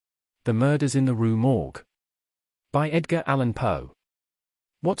The Murders in the Rue Morgue. By Edgar Allan Poe.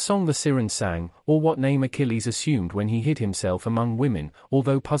 What song the sirens sang, or what name Achilles assumed when he hid himself among women,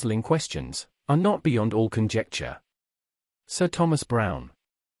 although puzzling questions, are not beyond all conjecture. Sir Thomas Browne.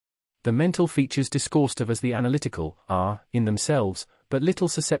 The mental features discoursed of as the analytical are, in themselves, but little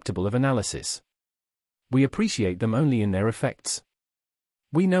susceptible of analysis. We appreciate them only in their effects.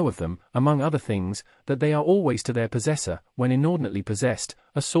 We know of them, among other things, that they are always to their possessor, when inordinately possessed,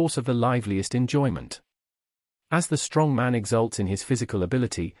 a source of the liveliest enjoyment. As the strong man exults in his physical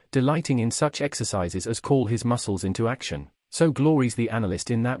ability, delighting in such exercises as call his muscles into action, so glories the analyst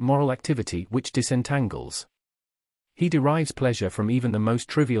in that moral activity which disentangles. He derives pleasure from even the most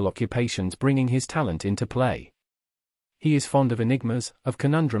trivial occupations bringing his talent into play. He is fond of enigmas, of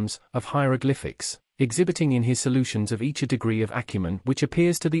conundrums, of hieroglyphics, exhibiting in his solutions of each a degree of acumen which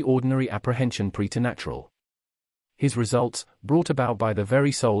appears to the ordinary apprehension preternatural. His results, brought about by the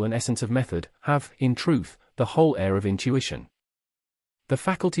very soul and essence of method, have, in truth, the whole air of intuition. The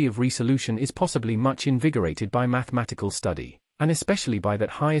faculty of resolution is possibly much invigorated by mathematical study, and especially by that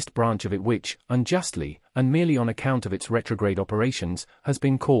highest branch of it which, unjustly, and merely on account of its retrograde operations, has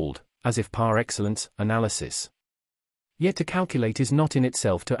been called, as if par excellence, analysis. Yet to calculate is not in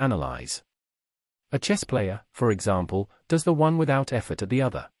itself to analyze. A chess player, for example, does the one without effort at the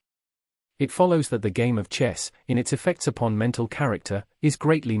other. It follows that the game of chess, in its effects upon mental character, is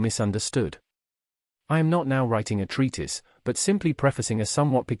greatly misunderstood. I am not now writing a treatise, but simply prefacing a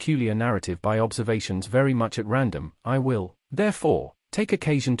somewhat peculiar narrative by observations very much at random. I will, therefore, take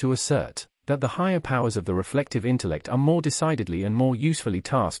occasion to assert that the higher powers of the reflective intellect are more decidedly and more usefully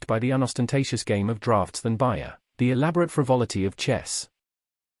tasked by the unostentatious game of draughts than by the elaborate frivolity of chess.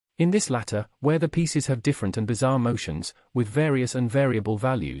 In this latter, where the pieces have different and bizarre motions, with various and variable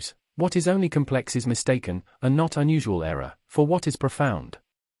values, what is only complex is mistaken, and not unusual error, for what is profound.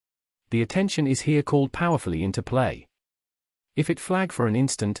 The attention is here called powerfully into play. If it flag for an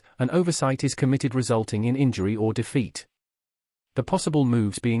instant, an oversight is committed resulting in injury or defeat. The possible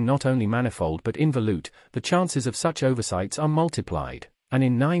moves being not only manifold but involute, the chances of such oversights are multiplied, and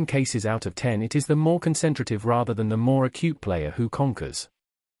in 9 cases out of 10 it is the more concentrative rather than the more acute player who conquers.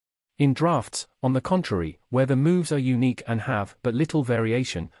 In drafts, on the contrary, where the moves are unique and have but little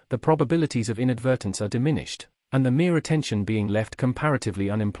variation, the probabilities of inadvertence are diminished, and the mere attention being left comparatively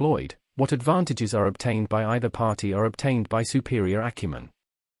unemployed, what advantages are obtained by either party are obtained by superior acumen.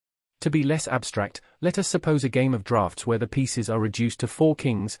 To be less abstract, let us suppose a game of draughts where the pieces are reduced to 4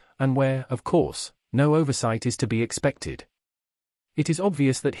 kings, and where, of course, no oversight is to be expected. It is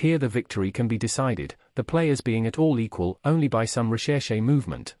obvious that here the victory can be decided, the players being at all equal, only by some recherche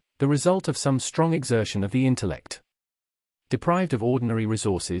movement, the result of some strong exertion of the intellect. Deprived of ordinary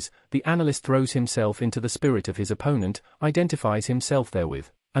resources, the analyst throws himself into the spirit of his opponent, identifies himself therewith,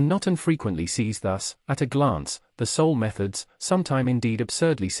 and not unfrequently sees thus, at a glance, the sole methods, sometime indeed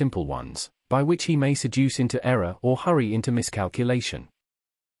absurdly simple ones, by which he may seduce into error or hurry into miscalculation.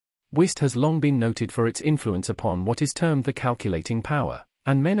 Whist has long been noted for its influence upon what is termed the calculating power,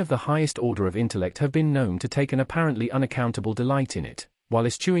 and men of the highest order of intellect have been known to take an apparently unaccountable delight in it, while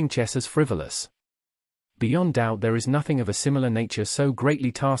eschewing chess as frivolous. Beyond doubt there is nothing of a similar nature so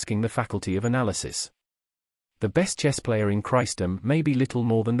greatly tasking the faculty of analysis. The best chess player in Christendom may be little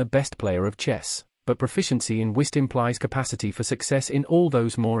more than the best player of chess, but proficiency in whist implies capacity for success in all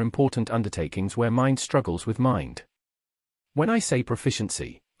those more important undertakings where mind struggles with mind. When I say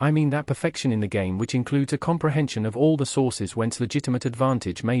proficiency, I mean that perfection in the game which includes a comprehension of all the sources whence legitimate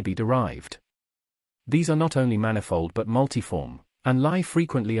advantage may be derived. These are not only manifold but multiform, and lie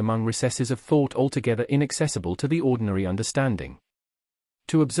frequently among recesses of thought altogether inaccessible to the ordinary understanding.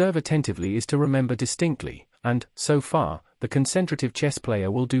 To observe attentively is to remember distinctly, and, so far, the concentrative chess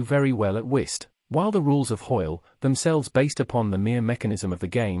player will do very well at whist, while the rules of Hoyle, themselves based upon the mere mechanism of the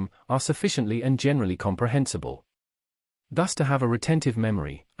game, are sufficiently and generally comprehensible. Thus to have a retentive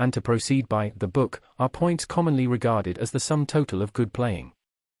memory, and to proceed by the book, are points commonly regarded as the sum total of good playing.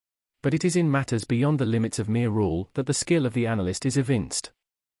 But it is in matters beyond the limits of mere rule that the skill of the analyst is evinced.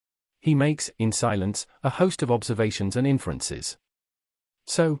 He makes, in silence, a host of observations and inferences.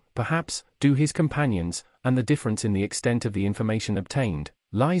 So, perhaps, do his companions, and the difference in the extent of the information obtained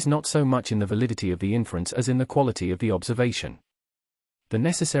lies not so much in the validity of the inference as in the quality of the observation. The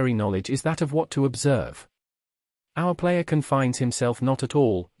necessary knowledge is that of what to observe. Our player confines himself not at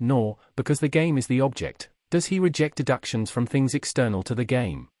all, nor, because the game is the object, does he reject deductions from things external to the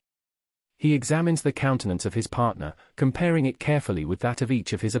game. He examines the countenance of his partner, comparing it carefully with that of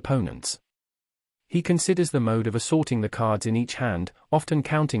each of his opponents. He considers the mode of assorting the cards in each hand, often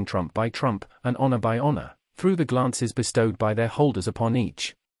counting trump by trump, and honor by honor, through the glances bestowed by their holders upon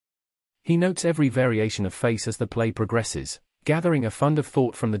each. He notes every variation of face as the play progresses, gathering a fund of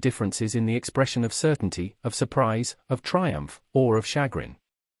thought from the differences in the expression of certainty, of surprise, of triumph, or of chagrin.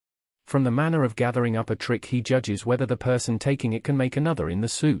 From the manner of gathering up a trick he judges whether the person taking it can make another in the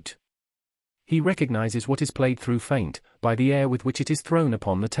suit. He recognizes what is played through feint, by the air with which it is thrown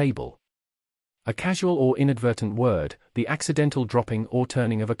upon the table. A casual or inadvertent word, the accidental dropping or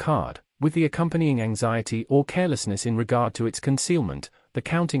turning of a card, with the accompanying anxiety or carelessness in regard to its concealment, the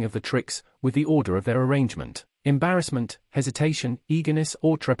counting of the tricks, with the order of their arrangement, embarrassment, hesitation, eagerness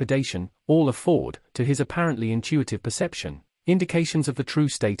or trepidation, all afford, to his apparently intuitive perception, indications of the true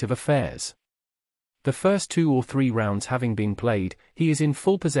state of affairs. The first 2 or 3 rounds having been played, he is in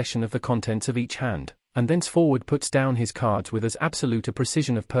full possession of the contents of each hand, and thenceforward puts down his cards with as absolute a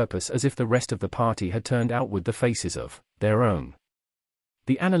precision of purpose as if the rest of the party had turned outward the faces of their own.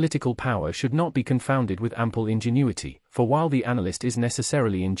 The analytical power should not be confounded with ample ingenuity, for while the analyst is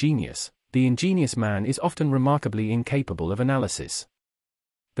necessarily ingenious, the ingenious man is often remarkably incapable of analysis.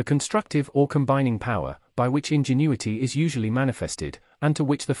 The constructive or combining power, by which ingenuity is usually manifested, and to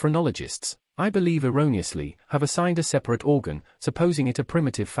which the phrenologists, I believe erroneously, have assigned a separate organ, supposing it a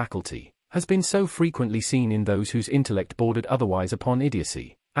primitive faculty, has been so frequently seen in those whose intellect bordered otherwise upon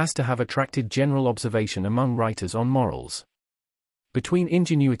idiocy, as to have attracted general observation among writers on morals. Between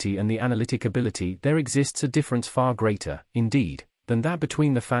ingenuity and the analytic ability there exists a difference far greater, indeed, than that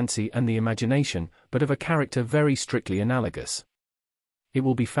between the fancy and the imagination, but of a character very strictly analogous. It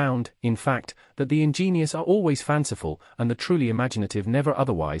will be found, in fact, that the ingenious are always fanciful, and the truly imaginative never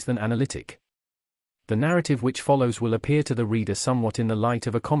otherwise than analytic. The narrative which follows will appear to the reader somewhat in the light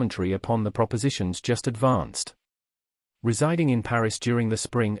of a commentary upon the propositions just advanced. Residing in Paris during the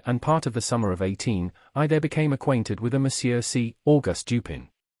spring and part of the summer of 18, I there became acquainted with a Monsieur C. Auguste Dupin.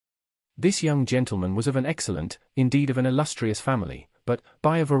 This young gentleman was of an excellent, indeed of an illustrious family, but,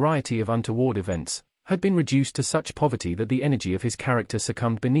 by a variety of untoward events, had been reduced to such poverty that the energy of his character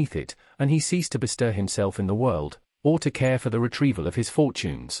succumbed beneath it, and he ceased to bestir himself in the world, or to care for the retrieval of his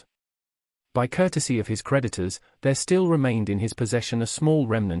fortunes. By courtesy of his creditors, there still remained in his possession a small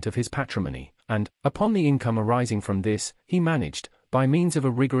remnant of his patrimony, and, upon the income arising from this, he managed, by means of a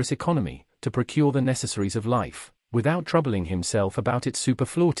rigorous economy, to procure the necessaries of life, without troubling himself about its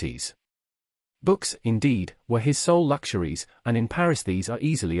superfluities. Books, indeed, were his sole luxuries, and in Paris these are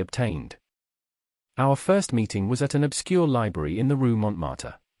easily obtained. Our first meeting was at an obscure library in the Rue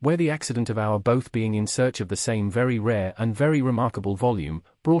Montmartre, where the accident of our both being in search of the same very rare and very remarkable volume,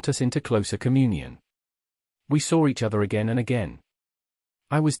 brought us into closer communion. We saw each other again and again.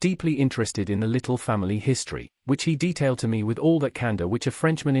 I was deeply interested in the little family history, which he detailed to me with all that candor which a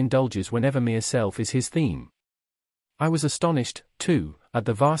Frenchman indulges whenever mere self is his theme. I was astonished, too, at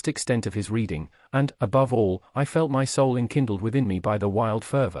the vast extent of his reading, and, above all, I felt my soul enkindled within me by the wild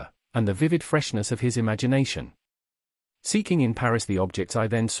fervor and the vivid freshness of his imagination. Seeking in Paris the objects I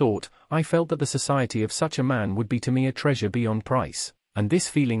then sought, I felt that the society of such a man would be to me a treasure beyond price, and this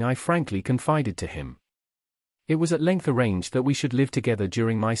feeling I frankly confided to him. It was at length arranged that we should live together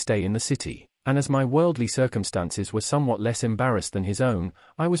during my stay in the city, and as my worldly circumstances were somewhat less embarrassed than his own,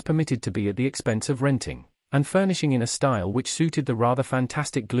 I was permitted to be at the expense of renting, and furnishing in a style which suited the rather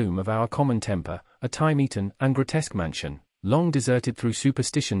fantastic gloom of our common temper, a time-eaten and grotesque mansion, long deserted through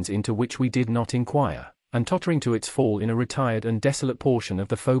superstitions into which we did not inquire, and tottering to its fall in a retired and desolate portion of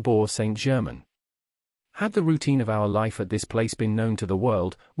the Faubourg Saint-Germain. Had the routine of our life at this place been known to the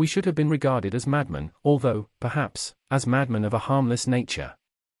world, we should have been regarded as madmen, although, perhaps, as madmen of a harmless nature.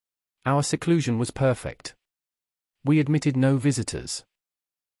 Our seclusion was perfect. We admitted no visitors.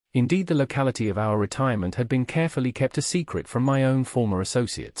 Indeed, the locality of our retirement had been carefully kept a secret from my own former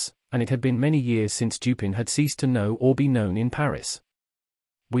associates, and it had been many years since Dupin had ceased to know or be known in Paris.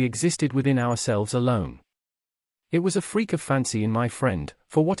 We existed within ourselves alone. It was a freak of fancy in my friend,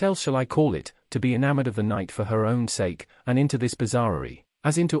 for what else shall I call it, to be enamored of the night for her own sake, and into this bizarrerie,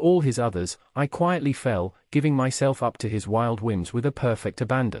 as into all his others, I quietly fell, giving myself up to his wild whims with a perfect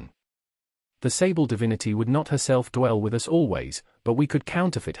abandon. The sable divinity would not herself dwell with us always, but we could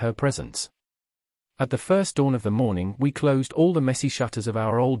counterfeit her presence. At the first dawn of the morning we closed all the messy shutters of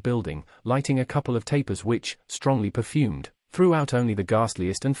our old building, lighting a couple of tapers which, strongly perfumed, threw out only the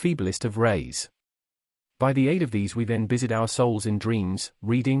ghastliest and feeblest of rays. By the aid of these we then busied our souls in dreams,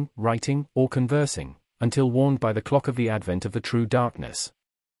 reading, writing, or conversing, until warned by the clock of the advent of the true darkness.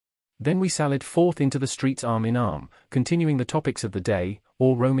 Then we sallied forth into the streets arm in arm, continuing the topics of the day,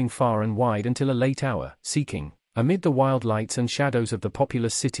 or roaming far and wide until a late hour, seeking, amid the wild lights and shadows of the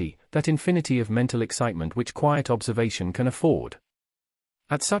populous city, that infinity of mental excitement which quiet observation can afford.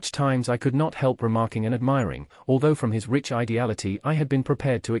 At such times I could not help remarking and admiring, although from his rich ideality I had been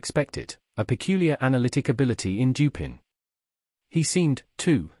prepared to expect it, a peculiar analytic ability in Dupin. He seemed,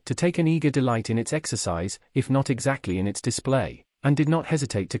 too, to take an eager delight in its exercise, if not exactly in its display, and did not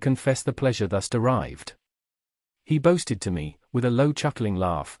hesitate to confess the pleasure thus derived. He boasted to me, with a low chuckling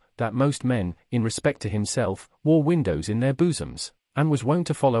laugh, that most men, in respect to himself, wore windows in their bosoms, and was wont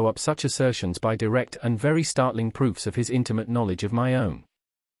to follow up such assertions by direct and very startling proofs of his intimate knowledge of my own.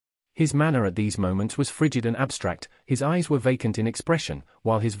 His manner at these moments was frigid and abstract, his eyes were vacant in expression,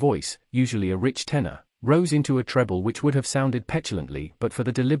 while his voice, usually a rich tenor, rose into a treble which would have sounded petulantly but for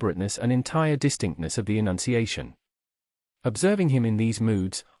the deliberateness and entire distinctness of the enunciation. Observing him in these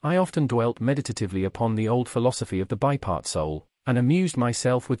moods, I often dwelt meditatively upon the old philosophy of the bipart soul, and amused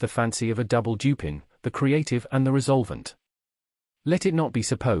myself with the fancy of a double Dupin, the creative and the resolvent. Let it not be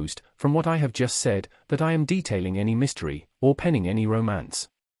supposed, from what I have just said, that I am detailing any mystery, or penning any romance.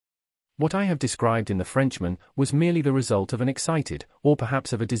 What I have described in the Frenchman was merely the result of an excited, or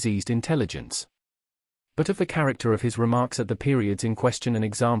perhaps of a diseased intelligence. But of the character of his remarks at the periods in question an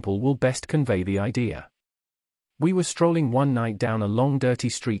example will best convey the idea. We were strolling one night down a long dirty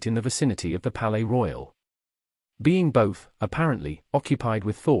street in the vicinity of the Palais Royal. Being both, apparently, occupied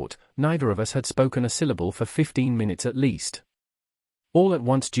with thought, neither of us had spoken a syllable for 15 minutes at least. All at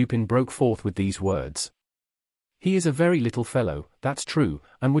once Dupin broke forth with these words. "He is a very little fellow, that's true,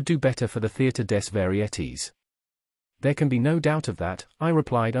 and would do better for the Theatre des Varietés." "There can be no doubt of that," I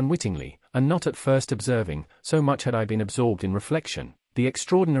replied unwittingly, and not at first observing, so much had I been absorbed in reflection, the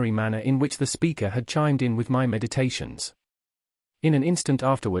extraordinary manner in which the speaker had chimed in with my meditations. In an instant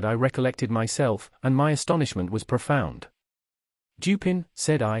afterward I recollected myself, and my astonishment was profound. "Dupin,"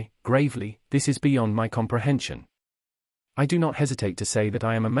 said I, gravely, "this is beyond my comprehension. I do not hesitate to say that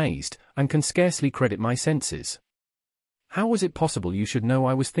I am amazed, and can scarcely credit my senses. How was it possible you should know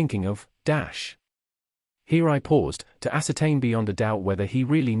I was thinking of dash?" Here I paused, to ascertain beyond a doubt whether he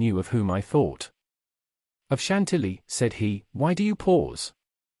really knew of whom I thought. "Of Chantilly," said he. "Why do you pause?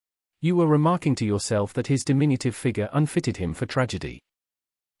 You were remarking to yourself that his diminutive figure unfitted him for tragedy."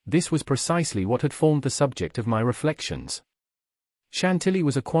 This was precisely what had formed the subject of my reflections. Chantilly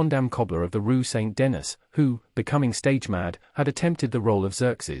was a quondam cobbler of the Rue Saint-Denis, who, becoming stage-mad, had attempted the rôle of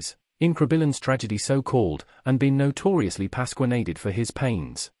Xerxes, in Crebillon's tragedy so called, and been notoriously pasquinaded for his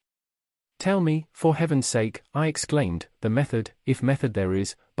pains. "Tell me, for heaven's sake," I exclaimed, "the method, if method there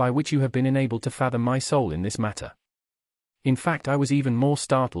is, by which you have been enabled to fathom my soul in this matter." In fact, I was even more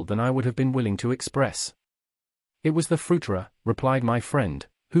startled than I would have been willing to express. "It was the fruiterer," replied my friend,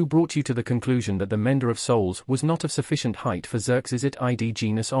 "who brought you to the conclusion that the mender of souls was not of sufficient height for Xerxes et id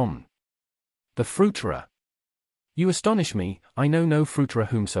genus homme." "The fruiterer! You astonish me, I know no fruiterer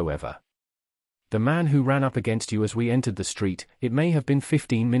whomsoever." "The man who ran up against you as we entered the street, it may have been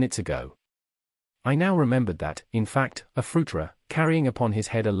 15 minutes ago." I now remembered that, in fact, a fruiterer, carrying upon his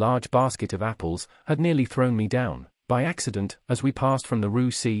head a large basket of apples, had nearly thrown me down, by accident, as we passed from the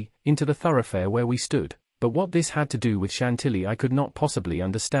Rue C, into the thoroughfare where we stood, but what this had to do with Chantilly I could not possibly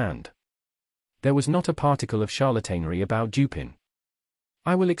understand. There was not a particle of charlatanerie about Dupin.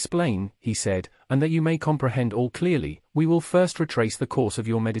 "I will explain," he said, "and that you may comprehend all clearly, we will first retrace the course of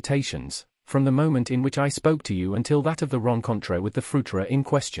your meditations, from the moment in which I spoke to you until that of the rencontre with the fruiterer in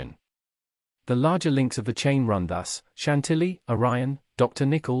question. The larger links of the chain run thus: Chantilly, Orion, Dr.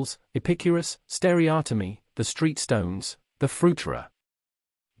 Nichols, Epicurus, Stereotomy, the street stones, the fruiterer.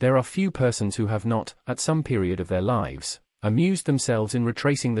 There are few persons who have not, at some period of their lives, amused themselves in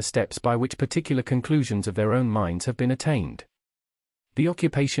retracing the steps by which particular conclusions of their own minds have been attained. The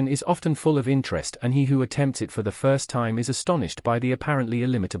occupation is often full of interest, and he who attempts it for the first time is astonished by the apparently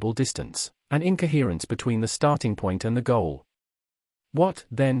illimitable distance and incoherence between the starting point and the goal. What,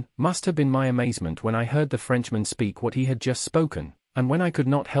 then, must have been my amazement when I heard the Frenchman speak what he had just spoken, and when I could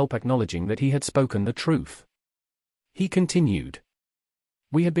not help acknowledging that he had spoken the truth. He continued.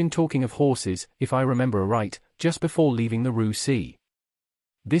 "We had been talking of horses, if I remember aright, just before leaving the Rue C.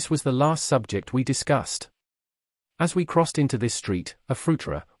 This was the last subject we discussed. As we crossed into this street, a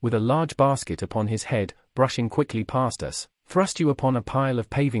fruiterer, with a large basket upon his head, brushing quickly past us, thrust you upon a pile of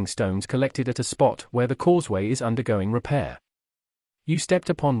paving stones collected at a spot where the causeway is undergoing repair. You stepped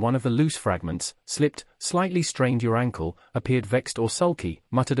upon one of the loose fragments, slipped, slightly strained your ankle, appeared vexed or sulky,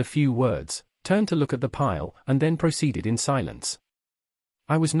 muttered a few words, turned to look at the pile, and then proceeded in silence.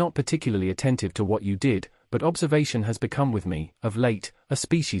 I was not particularly attentive to what you did, but observation has become with me, of late, a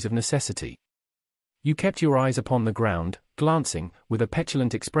species of necessity. You kept your eyes upon the ground, glancing, with a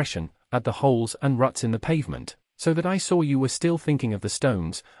petulant expression, at the holes and ruts in the pavement, so that I saw you were still thinking of the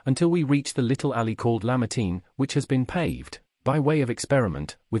stones, until we reached the little alley called Lamartine, which has been paved, by way of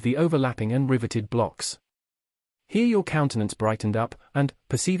experiment, with the overlapping and riveted blocks. Here your countenance brightened up, and,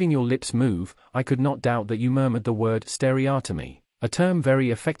 perceiving your lips move, I could not doubt that you murmured the word stereotomy, a term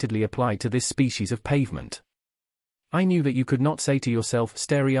very affectedly applied to this species of pavement. I knew that you could not say to yourself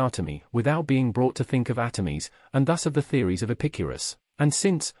stereotomy without being brought to think of atomies, and thus of the theories of Epicurus, and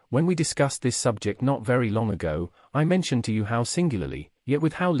since, when we discussed this subject not very long ago, I mentioned to you how singularly, yet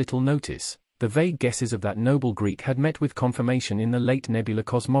with how little notice, the vague guesses of that noble Greek had met with confirmation in the late nebular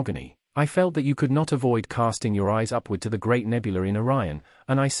cosmogony, I felt that you could not avoid casting your eyes upward to the great nebula in Orion,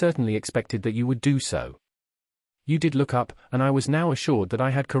 and I certainly expected that you would do so. You did look up, and I was now assured that I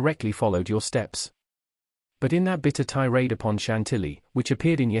had correctly followed your steps. But in that bitter tirade upon Chantilly, which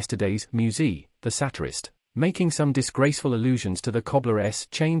appeared in yesterday's Musée, the satirist, making some disgraceful allusions to the cobbler's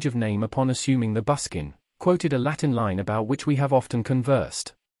change of name upon assuming the buskin, quoted a Latin line about which we have often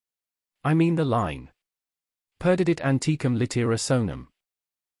conversed. I mean the line, perdidit antiquum litera sonum.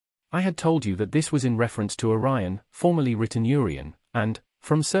 I had told you that this was in reference to Orion, formerly written Urian, and,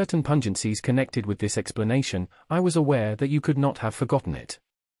 from certain pungencies connected with this explanation, I was aware that you could not have forgotten it.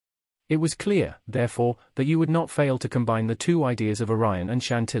 It was clear, therefore, that you would not fail to combine the two ideas of Orion and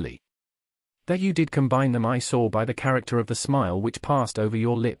Chantilly. That you did combine them I saw by the character of the smile which passed over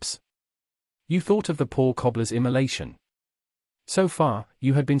your lips. You thought of the poor cobbler's immolation. So far,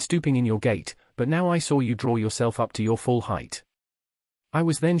 you had been stooping in your gait, but now I saw you draw yourself up to your full height. I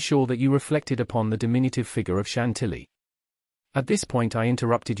was then sure that you reflected upon the diminutive figure of Chantilly. At this point I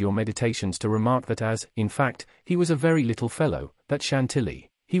interrupted your meditations to remark that as, in fact, he was a very little fellow, that Chantilly,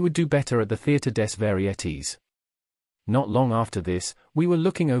 he would do better at the Theatre des Variétés. Not long after this, we were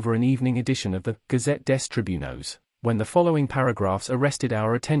looking over an evening edition of the Gazette des Tribunaux, when the following paragraphs arrested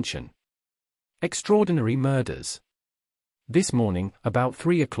our attention. Extraordinary murders. This morning, about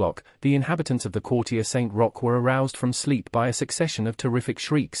 3 o'clock, the inhabitants of the Quartier Saint-Roch were aroused from sleep by a succession of terrific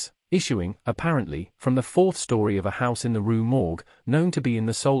shrieks, issuing, apparently, from the 4th story of a house in the Rue Morgue, known to be in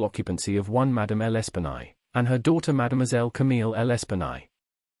the sole occupancy of one Madame L'Espanaye, and her daughter Mademoiselle Camille L'Espanaye.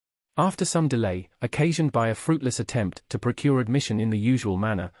 After some delay, occasioned by a fruitless attempt to procure admission in the usual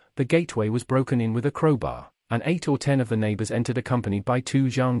manner, the gateway was broken in with a crowbar, and 8 or 10 of the neighbors entered accompanied by 2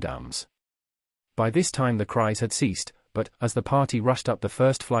 gendarmes. By this time the cries had ceased, but, as the party rushed up the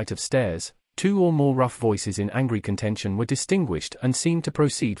first flight of stairs, 2 or more rough voices in angry contention were distinguished and seemed to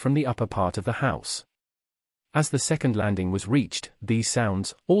proceed from the upper part of the house. As the second landing was reached, these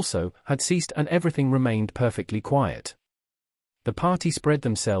sounds, also, had ceased and everything remained perfectly quiet. The party spread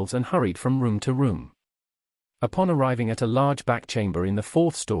themselves and hurried from room to room. Upon arriving at a large back chamber in the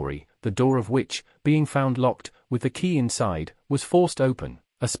 4th story, the door of which, being found locked, with the key inside, was forced open,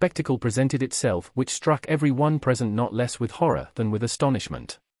 a spectacle presented itself which struck every one present not less with horror than with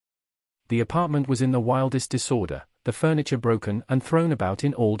astonishment. The apartment was in the wildest disorder, the furniture broken and thrown about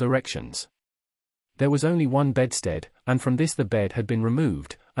in all directions. There was only one bedstead, and from this the bed had been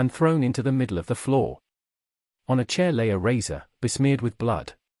removed, and thrown into the middle of the floor. On a chair lay a razor, besmeared with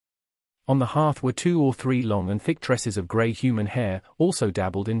blood. On the hearth were 2 or 3 long and thick tresses of grey human hair, also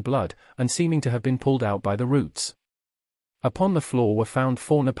dabbled in blood, and seeming to have been pulled out by the roots. Upon the floor were found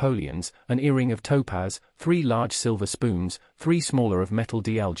 4 Napoleons, an earring of topaz, 3 large silver spoons, 3 smaller of metal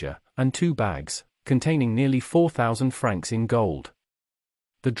d'Alger, and 2 bags, containing nearly 4,000 francs in gold.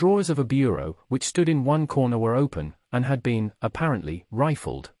 The drawers of a bureau, which stood in one corner, were open, and had been, apparently,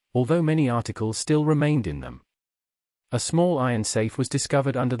 rifled, although many articles still remained in them. A small iron safe was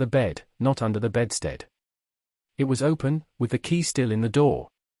discovered under the bed, not under the bedstead. It was open, with the key still in the door.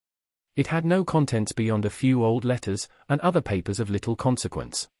 It had no contents beyond a few old letters, and other papers of little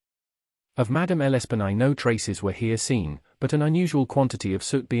consequence. Of Madame L'Espanaye no traces were here seen, but an unusual quantity of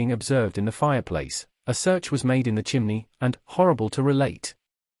soot being observed in the fireplace, a search was made in the chimney, and, horrible to relate,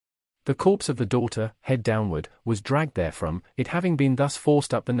 the corpse of the daughter, head downward, was dragged therefrom, it having been thus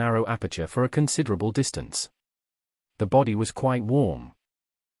forced up the narrow aperture for a considerable distance. The body was quite warm.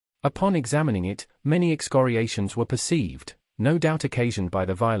 Upon examining it, many excoriations were perceived, no doubt occasioned by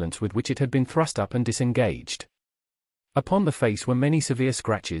the violence with which it had been thrust up and disengaged. Upon the face were many severe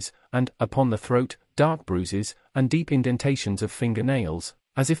scratches, and, upon the throat, dark bruises, and deep indentations of finger-nails,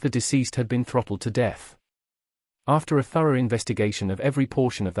 as if the deceased had been throttled to death. After a thorough investigation of every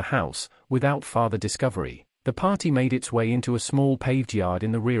portion of the house, without farther discovery, the party made its way into a small paved yard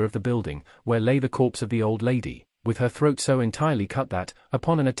in the rear of the building, where lay the corpse of the old lady, with her throat so entirely cut that,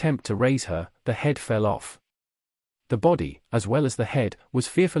 upon an attempt to raise her, the head fell off. The body, as well as the head, was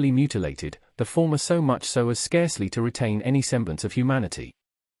fearfully mutilated, the former so much so as scarcely to retain any semblance of humanity.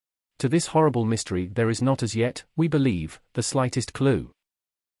 To this horrible mystery there is not as yet, we believe, the slightest clue.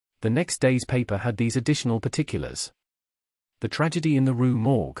 The next day's paper had these additional particulars. The tragedy in the Rue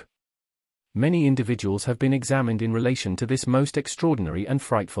Morgue. Many individuals have been examined in relation to this most extraordinary and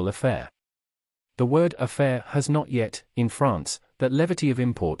frightful affair. The word affair has not yet, in France, that levity of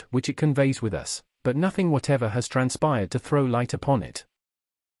import which it conveys with us, but nothing whatever has transpired to throw light upon it.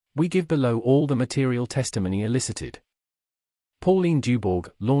 We give below all the material testimony elicited. Pauline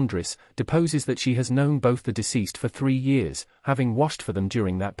Dubourg, laundress, deposes that she has known both the deceased for 3 years, having washed for them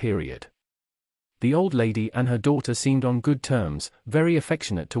during that period. The old lady and her daughter seemed on good terms, very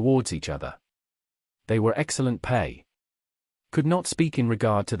affectionate towards each other. They were excellent pay. Could not speak in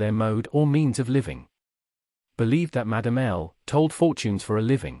regard to their mode or means of living. Believed that Madame L. told fortunes for a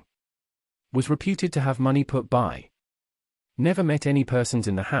living. Was reputed to have money put by. Never met any persons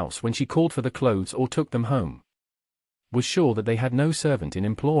in the house when she called for the clothes or took them home. Was sure that they had no servant in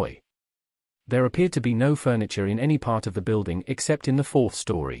employ. There appeared to be no furniture in any part of the building except in the 4th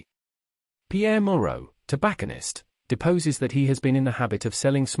story. Pierre Moreau, tobacconist, deposes that he has been in the habit of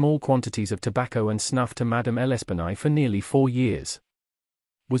selling small quantities of tobacco and snuff to Madame L'Espanaye for nearly 4 years.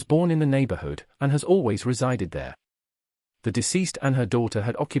 Was born in the neighborhood, and has always resided there. The deceased and her daughter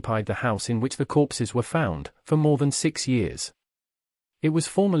had occupied the house in which the corpses were found, for more than 6 years. It was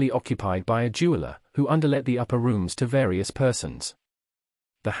formerly occupied by a jeweler, who underlet the upper rooms to various persons.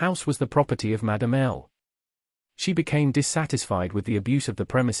 The house was the property of Madame L. She became dissatisfied with the abuse of the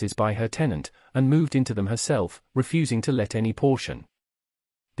premises by her tenant, and moved into them herself, refusing to let any portion.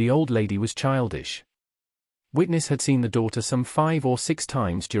 The old lady was childish. Witness had seen the daughter some 5 or 6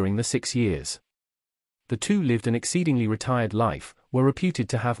 times during the 6 years. The two lived an exceedingly retired life, were reputed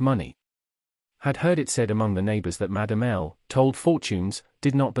to have money. Had heard it said among the neighbors that Madame L. told fortunes,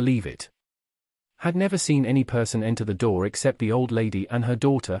 did not believe it. Had never seen any person enter the door except the old lady and her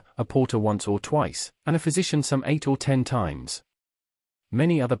daughter, a porter once or twice, and a physician some 8 or 10 times.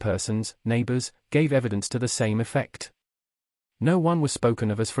 Many other persons, neighbors, gave evidence to the same effect. No one was spoken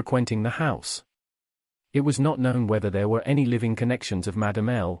of as frequenting the house. It was not known whether there were any living connections of Madame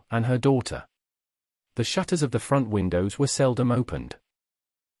L. and her daughter. The shutters of the front windows were seldom opened.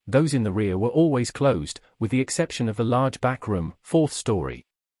 Those in the rear were always closed, with the exception of the large back room, 4th story.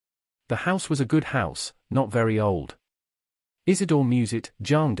 The house was a good house, not very old. Isidore Muset,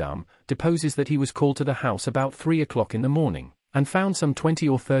 gendarme, deposes that he was called to the house about 3 o'clock in the morning, and found some 20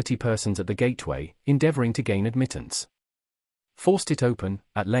 or 30 persons at the gateway, endeavoring to gain admittance. Forced it open,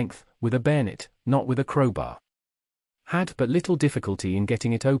 at length, with a bayonet, not with a crowbar. Had but little difficulty in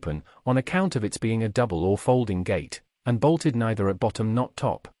getting it open, on account of its being a double or folding gate, and bolted neither at bottom nor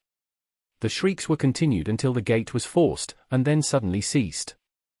top. The shrieks were continued until the gate was forced, and then suddenly ceased.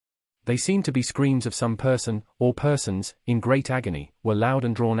 They seemed to be screams of some person, or persons, in great agony, were loud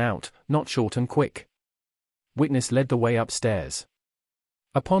and drawn out, not short and quick. Witness led the way upstairs.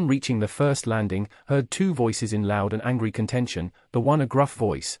 Upon reaching the first landing, heard 2 voices in loud and angry contention, the one a gruff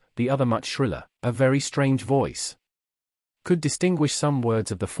voice, the other much shriller, a very strange voice. Could distinguish some words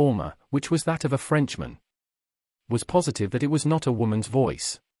of the former, which was that of a Frenchman. Was positive that it was not a woman's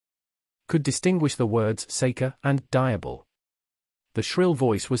voice. Could distinguish the words sacre and diable. The shrill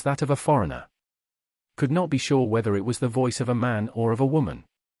voice was that of a foreigner. Could not be sure whether it was the voice of a man or of a woman.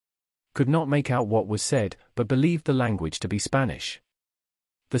 Could not make out what was said, but believed the language to be Spanish.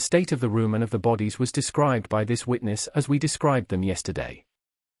 The state of the room and of the bodies was described by this witness as we described them yesterday.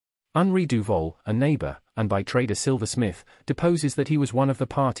 Henri Duval, a neighbor, and by trade a silversmith, deposes that he was one of the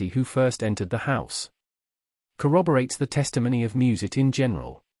party who first entered the house. Corroborates the testimony of Muset in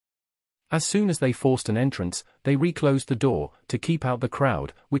general. As soon as they forced an entrance, they reclosed the door, to keep out the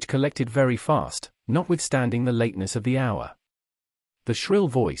crowd, which collected very fast, notwithstanding the lateness of the hour. The shrill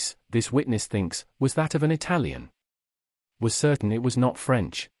voice, this witness thinks, was that of an Italian. Was certain it was not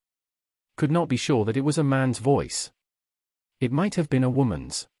French. Could not be sure that it was a man's voice. It might have been a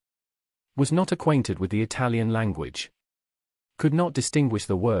woman's. Was not acquainted with the Italian language. Could not distinguish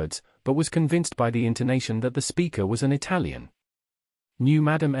the words, but was convinced by the intonation that the speaker was an Italian. Knew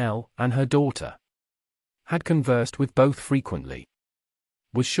Madame L. and her daughter. Had conversed with both frequently.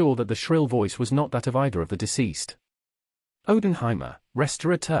 Was sure that the shrill voice was not that of either of the deceased. Odenheimer,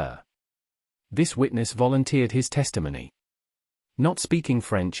 restaurateur. This witness volunteered his testimony. Not speaking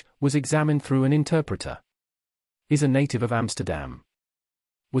French, was examined through an interpreter. Is a native of Amsterdam.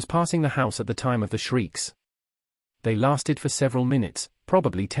 Was passing the house at the time of the shrieks. They lasted for several minutes,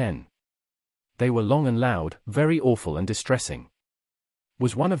 probably 10. They were long and loud, very awful and distressing.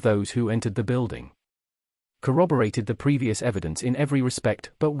 Was one of those who entered the building. Corroborated the previous evidence in every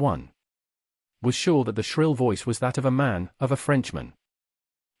respect but one. Was sure that the shrill voice was that of a man, of a Frenchman.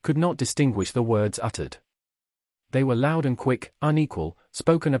 Could not distinguish the words uttered. They were loud and quick, unequal,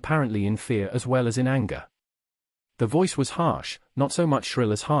 spoken apparently in fear as well as in anger. The voice was harsh, not so much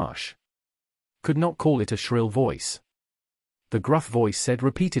shrill as harsh. Could not call it a shrill voice. The gruff voice said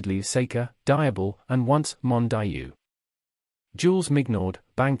repeatedly Saker, Diable, and once, Mon Dieu. Jules Mignaud,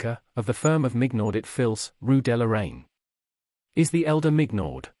 banker, of the firm of Mignaud et Fils, Rue de la Reine. Is the elder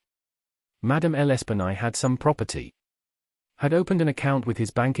Mignaud. Madame L'Espanaye had some property. Had opened an account with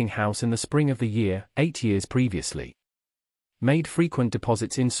his banking house in the spring of the year, 8 years previously. Made frequent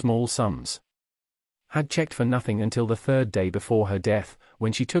deposits in small sums. Had checked for nothing until the 3rd day before her death,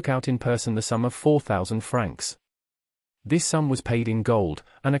 when she took out in person the sum of 4,000 francs. This sum was paid in gold,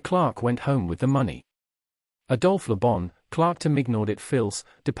 and a clerk went home with the money. Adolphe Le Bon, clerk to Mignaud et Fils,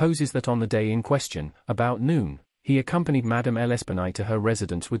 deposes that on the day in question, about noon, he accompanied Madame L'Espanaye to her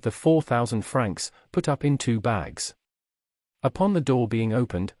residence with the 4,000 francs, put up in 2 bags. Upon the door being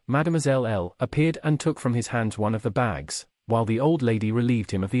opened, Mademoiselle L. appeared and took from his hands one of the bags, while the old lady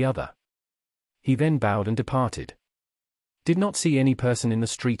relieved him of the other. He then bowed and departed. Did not see any person in the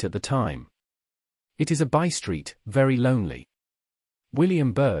street at the time. It is a by-street, very lonely.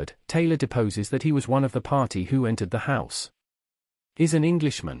 William Bird, tailor, deposes that he was one of the party who entered the house. Is an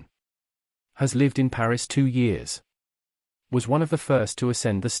Englishman. Has lived in Paris 2 years. Was one of the first to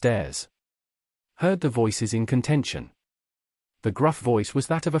ascend the stairs. Heard the voices in contention. The gruff voice was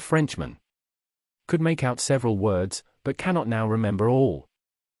that of a Frenchman. Could make out several words, but cannot now remember all.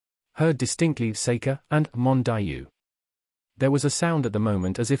 Heard distinctly Saker and Mon Dieu. There was a sound at the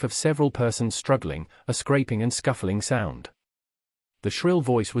moment as if of several persons struggling, a scraping and scuffling sound. The shrill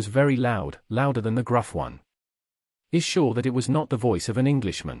voice was very loud, louder than the gruff one. Is sure that it was not the voice of an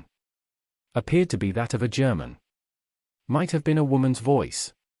Englishman. Appeared to be that of a German. Might have been a woman's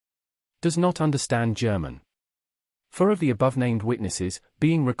voice. Does not understand German. 4 of the above-named witnesses,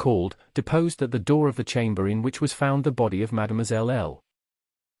 being recalled, deposed that the door of the chamber in which was found the body of Mademoiselle L.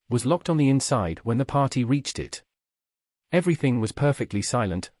 was locked on the inside when the party reached it. Everything was perfectly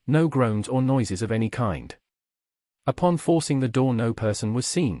silent, no groans or noises of any kind. Upon forcing the door no person was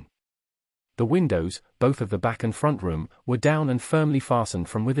seen. The windows, both of the back and front room, were down and firmly fastened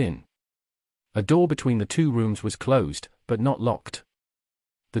from within. A door between the 2 rooms was closed, but not locked.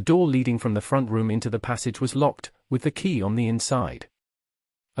 The door leading from the front room into the passage was locked, with the key on the inside.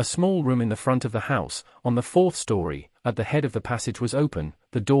 A small room in the front of the house, on the 4th story, at the head of the passage was open,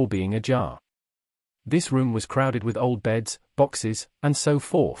 the door being ajar. This room was crowded with old beds, boxes, and so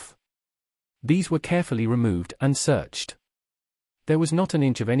forth. These were carefully removed and searched. There was not an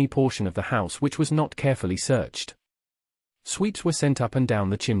inch of any portion of the house which was not carefully searched. Sweeps were sent up and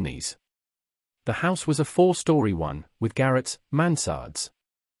down the chimneys. The house was a 4-story one, with garrets, mansards.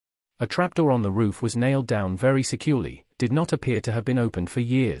 A trapdoor on the roof was nailed down very securely, did not appear to have been opened for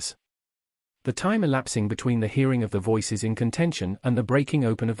years. The time elapsing between the hearing of the voices in contention and the breaking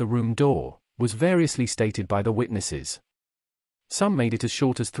open of the room door, was variously stated by the witnesses. Some made it as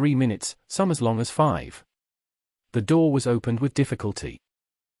short as 3 minutes, some as long as 5. The door was opened with difficulty.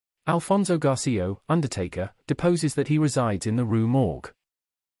 Alfonso Garcia, undertaker, deposes that he resides in the Rue Morgue.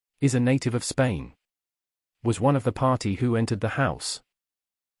 Is a native of Spain. Was one of the party who entered the house.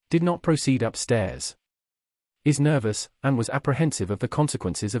 Did not proceed upstairs. Is nervous, and was apprehensive of the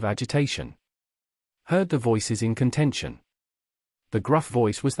consequences of agitation. Heard the voices in contention. The gruff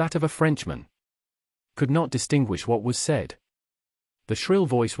voice was that of a Frenchman. Could not distinguish what was said. The shrill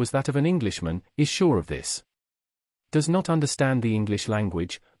voice was that of an Englishman, is sure of this. Does not understand the English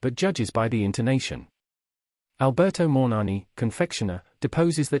language, but judges by the intonation. Alberto Mornani, confectioner,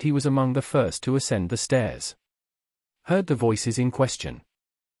 deposes that he was among the first to ascend the stairs. Heard the voices in question.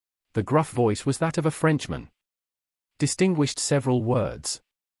 The gruff voice was that of a Frenchman. Distinguished several words.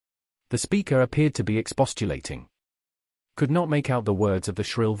 The speaker appeared to be expostulating. Could not make out the words of the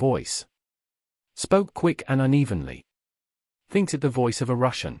shrill voice. Spoke quick and unevenly. Thinks it the voice of a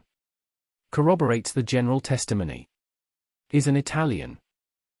Russian. Corroborates the general testimony. Is an Italian.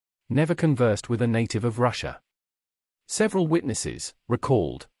 Never conversed with a native of Russia. Several witnesses,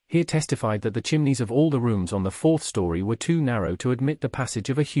 recalled, here testified that the chimneys of all the rooms on the 4th story were too narrow to admit the passage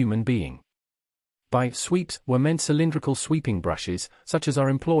of a human being. By sweeps were meant cylindrical sweeping brushes, such as are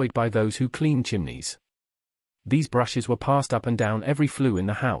employed by those who clean chimneys. These brushes were passed up and down every flue in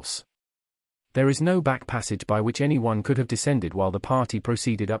the house. There is no back passage by which anyone could have descended while the party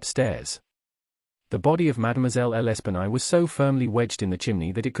proceeded upstairs. The body of Mademoiselle L'Espanaye was so firmly wedged in the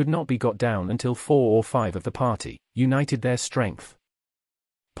chimney that it could not be got down until 4 or 5 of the party united their strength.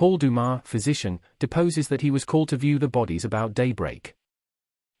 Paul Dumas, physician, deposes that he was called to view the bodies about daybreak.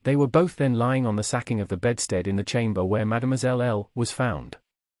 They were both then lying on the sacking of the bedstead in the chamber where Mademoiselle L. was found.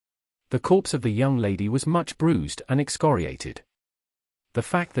 The corpse of the young lady was much bruised and excoriated. The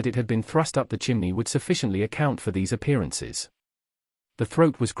fact that it had been thrust up the chimney would sufficiently account for these appearances. The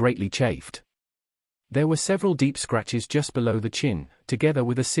throat was greatly chafed. There were several deep scratches just below the chin, together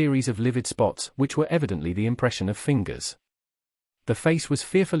with a series of livid spots which were evidently the impression of fingers. The face was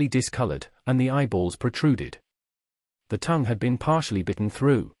fearfully discolored, and the eyeballs protruded. The tongue had been partially bitten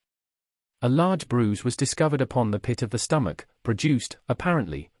through. A large bruise was discovered upon the pit of the stomach, produced,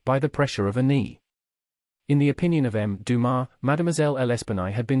 apparently, by the pressure of a knee. In the opinion of M. Dumas, Mademoiselle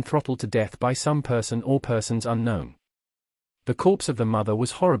L'Espanaye had been throttled to death by some person or persons unknown. The corpse of the mother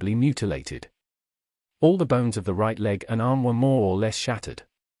was horribly mutilated. All the bones of the right leg and arm were more or less shattered.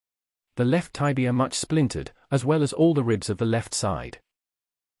 The left tibia much splintered, as well as all the ribs of the left side.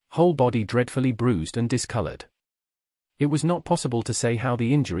 Whole body dreadfully bruised and discolored. It was not possible to say how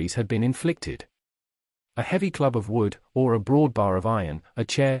the injuries had been inflicted. A heavy club of wood, or a broad bar of iron, a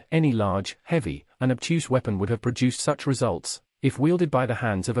chair, any large, heavy, and obtuse weapon would have produced such results, if wielded by the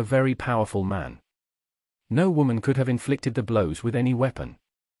hands of a very powerful man. No woman could have inflicted the blows with any weapon.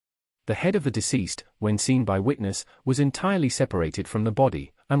 The head of the deceased, when seen by witness, was entirely separated from the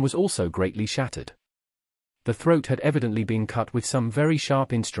body, and was also greatly shattered. The throat had evidently been cut with some very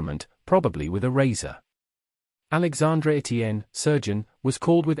sharp instrument, probably with a razor. Alexandre Etienne, surgeon, was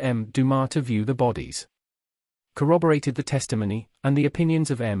called with M. Dumas to view the bodies. Corroborated the testimony, and the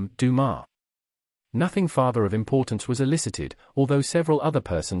opinions of M. Dumas. Nothing farther of importance was elicited, although several other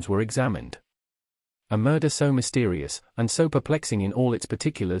persons were examined. A murder so mysterious, and so perplexing in all its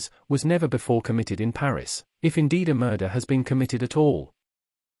particulars, was never before committed in Paris, if indeed a murder has been committed at all.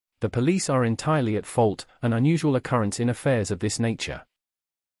 The police are entirely at fault, an unusual occurrence in affairs of this nature.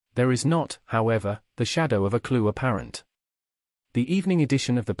 There is not, however, the shadow of a clue apparent. The evening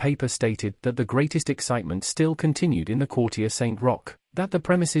edition of the paper stated that the greatest excitement still continued in the Quartier Saint-Roch, that the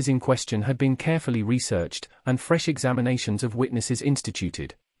premises in question had been carefully researched, and fresh examinations of witnesses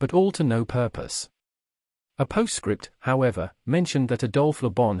instituted, but all to no purpose. A postscript, however, mentioned that Adolphe Le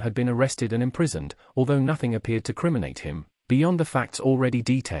Bon had been arrested and imprisoned, although nothing appeared to criminate him, beyond the facts already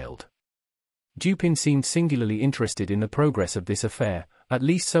detailed. Dupin seemed singularly interested in the progress of this affair, at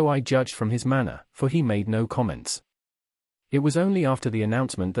least so I judged from his manner, for he made no comments. It was only after the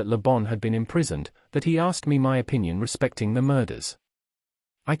announcement that Le Bon had been imprisoned, that he asked me my opinion respecting the murders.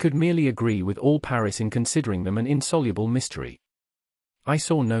 I could merely agree with all Paris in considering them an insoluble mystery. I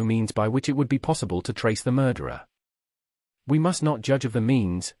saw no means by which it would be possible to trace the murderer. We must not judge of the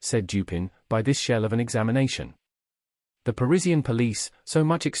means, said Dupin, by this shell of an examination. The Parisian police, so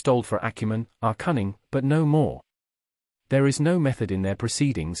much extolled for acumen, are cunning, but no more. There is no method in their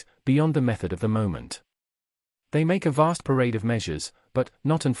proceedings, beyond the method of the moment. They make a vast parade of measures, but,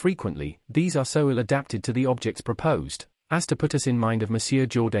 not infrequently, these are so ill adapted to the objects proposed, as to put us in mind of Monsieur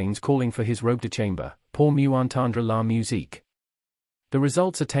Jourdain's calling for his robe de chambre, pour mieux entendre la musique. The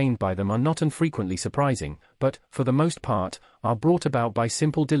results attained by them are not infrequently surprising, but, for the most part, are brought about by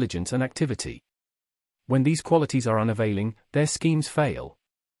simple diligence and activity. When these qualities are unavailing, their schemes fail.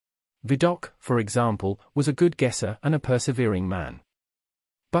 Vidocq, for example, was a good guesser and a persevering man.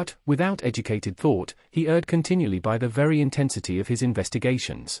 But, without educated thought, he erred continually by the very intensity of his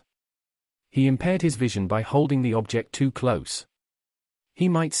investigations. He impaired his vision by holding the object too close. He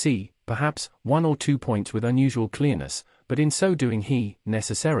might see, perhaps, one or two points with unusual clearness, but in so doing he,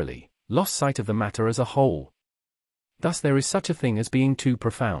 necessarily, lost sight of the matter as a whole. Thus there is such a thing as being too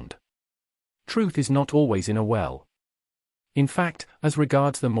profound. Truth is not always in a well. In fact, as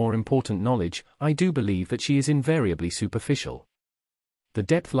regards the more important knowledge, I do believe that she is invariably superficial. The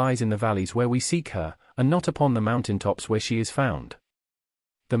depth lies in the valleys where we seek her, and not upon the mountain tops where she is found.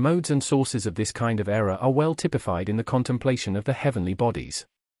 The modes and sources of this kind of error are well typified in the contemplation of the heavenly bodies.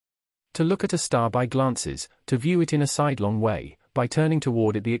 To look at a star by glances, to view it in a sidelong way, by turning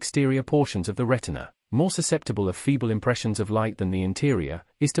toward it the exterior portions of the retina, more susceptible of feeble impressions of light than the interior,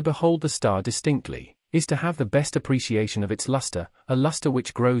 is to behold the star distinctly, is to have the best appreciation of its luster, a luster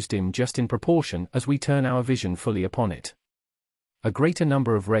which grows dim just in proportion as we turn our vision fully upon it. A greater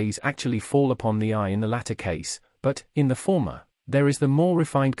number of rays actually fall upon the eye in the latter case, but, in the former, there is the more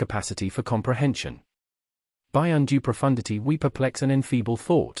refined capacity for comprehension. By undue profundity we perplex and enfeeble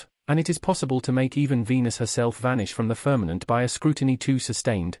thought, and it is possible to make even Venus herself vanish from the firmament by a scrutiny too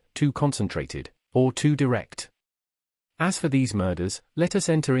sustained, too concentrated, or too direct. As for these murders, let us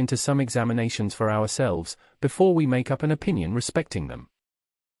enter into some examinations for ourselves, before we make up an opinion respecting them.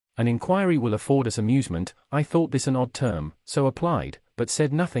 An inquiry will afford us amusement. I thought this an odd term, so applied, but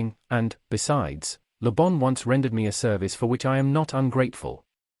said nothing, and, besides, Le Bon once rendered me a service for which I am not ungrateful.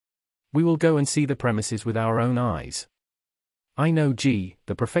 We will go and see the premises with our own eyes. I know G.,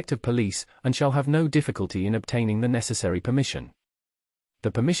 the prefect of police, and shall have no difficulty in obtaining the necessary permission.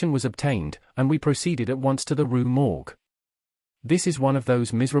 The permission was obtained, and we proceeded at once to the Rue Morgue. This is one of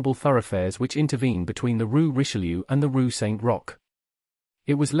those miserable thoroughfares which intervene between the Rue Richelieu and the Rue Saint-Roch.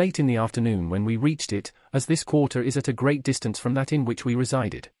 It was late in the afternoon when we reached it, as this quarter is at a great distance from that in which we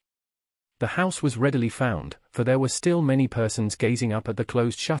resided. The house was readily found, for there were still many persons gazing up at the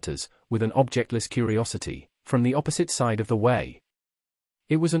closed shutters, with an objectless curiosity, from the opposite side of the way.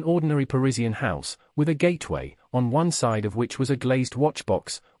 It was an ordinary Parisian house, with a gateway, on one side of which was a glazed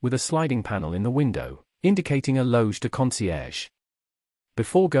watchbox, with a sliding panel in the window, indicating a loge de concierge.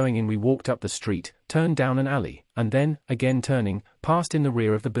 Before going in we walked up the street, turned down an alley, and then, again turning, passed in the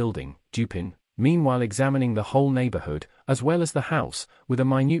rear of the building, Dupin, meanwhile examining the whole neighborhood, as well as the house, with a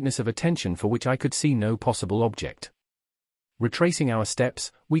minuteness of attention for which I could see no possible object. Retracing our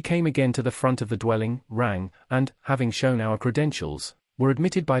steps, we came again to the front of the dwelling, rang, and, having shown our credentials, were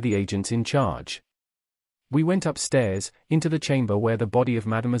admitted by the agents in charge. We went upstairs, into the chamber where the body of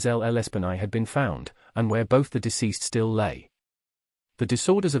Mademoiselle L'Espanaye had been found, and where both the deceased still lay. The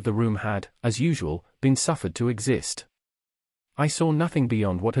disorders of the room had, as usual, been suffered to exist. I saw nothing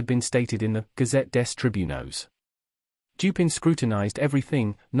beyond what had been stated in the Gazette des Tribunaux. Dupin scrutinized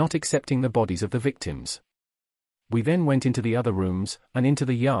everything, not excepting the bodies of the victims. We then went into the other rooms, and into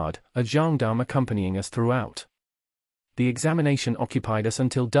the yard, a gendarme accompanying us throughout. The examination occupied us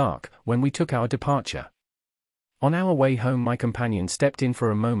until dark, when we took our departure. On our way home my companion stepped in for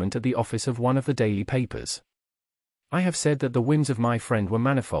a moment at the office of one of the daily papers. I have said that the whims of my friend were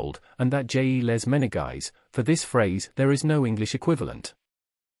manifold, and that les ménégies, for this phrase there is no English equivalent.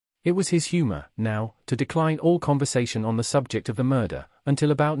 It was his humor, now, to decline all conversation on the subject of the murder,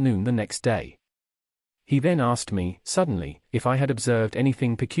 until about noon the next day. He then asked me, suddenly, if I had observed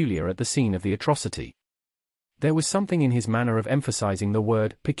anything peculiar at the scene of the atrocity. There was something in his manner of emphasizing the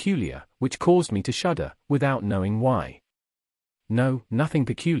word peculiar, which caused me to shudder, without knowing why. No, nothing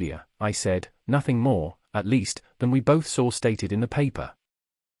peculiar, I said, nothing more, at least, than we both saw stated in the paper.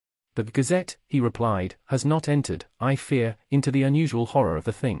 The Gazette, he replied, has not entered, I fear, into the unusual horror of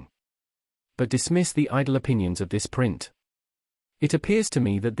the thing. But dismiss the idle opinions of this print. It appears to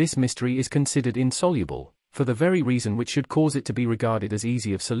me that this mystery is considered insoluble, for the very reason which should cause it to be regarded as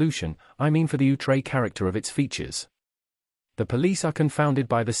easy of solution, I mean for the outré character of its features. The police are confounded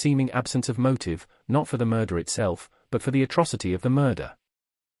by the seeming absence of motive, not for the murder itself, but for the atrocity of the murder.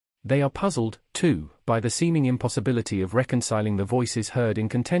 They are puzzled, too, by the seeming impossibility of reconciling the voices heard in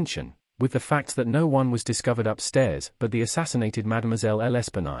contention, with the fact that no one was discovered upstairs but the assassinated Mademoiselle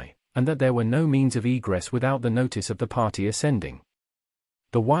L'Espanaye, and that there were no means of egress without the notice of the party ascending.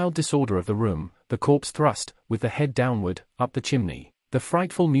 The wild disorder of the room, the corpse thrust, with the head downward, up the chimney, the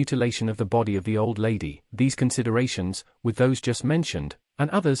frightful mutilation of the body of the old lady, these considerations, with those just mentioned, and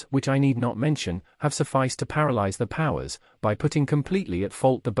others which I need not mention, have sufficed to paralyze the powers, by putting completely at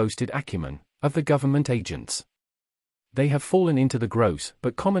fault the boasted acumen of the government agents. They have fallen into the gross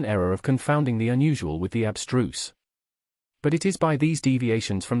but common error of confounding the unusual with the abstruse. But it is by these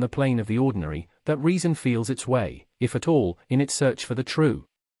deviations from the plane of the ordinary, that reason feels its way, if at all, in its search for the true.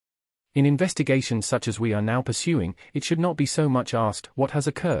 In investigations such as we are now pursuing, it should not be so much asked what has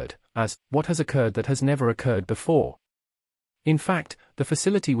occurred, as what has occurred that has never occurred before. In fact, the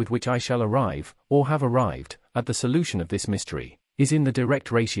facility with which I shall arrive, or have arrived, at the solution of this mystery, is in the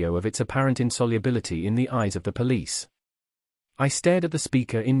direct ratio of its apparent insolubility in the eyes of the police. I stared at the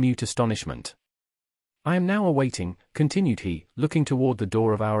speaker in mute astonishment. I am now awaiting, continued he, looking toward the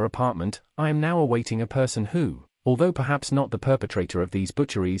door of our apartment, I am now awaiting a person who, although perhaps not the perpetrator of these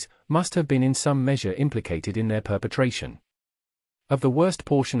butcheries, must have been in some measure implicated in their perpetration. Of the worst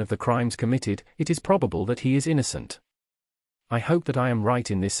portion of the crimes committed, it is probable that he is innocent. I hope that I am right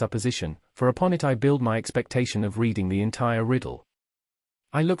in this supposition, for upon it I build my expectation of reading the entire riddle.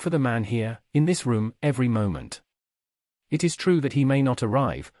 I look for the man here, in this room, every moment. It is true that he may not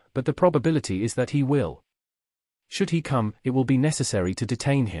arrive, but the probability is that he will. Should he come, it will be necessary to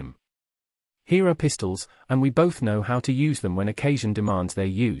detain him. Here are pistols, and we both know how to use them when occasion demands their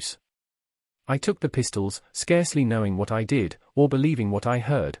use. I took the pistols, scarcely knowing what I did, or believing what I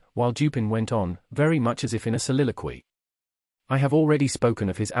heard, while Dupin went on, very much as if in a soliloquy. I have already spoken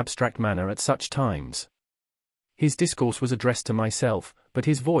of his abstract manner at such times. His discourse was addressed to myself, but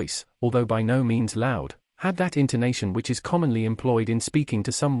his voice, although by no means loud, had that intonation which is commonly employed in speaking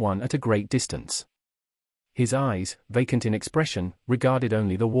to some one at a great distance. His eyes, vacant in expression, regarded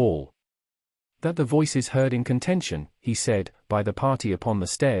only the wall. That the voices heard in contention, he said, by the party upon the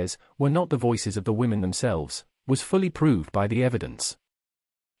stairs, were not the voices of the women themselves, was fully proved by the evidence.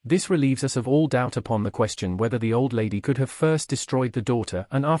 This relieves us of all doubt upon the question whether the old lady could have first destroyed the daughter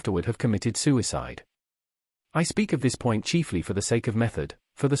and afterward have committed suicide. I speak of this point chiefly for the sake of method,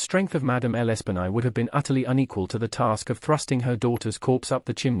 for the strength of Madame L'Espanaye would have been utterly unequal to the task of thrusting her daughter's corpse up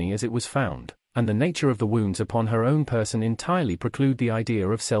the chimney as it was found, and the nature of the wounds upon her own person entirely preclude the idea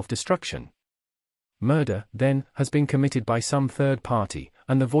of self-destruction. Murder, then, has been committed by some third party,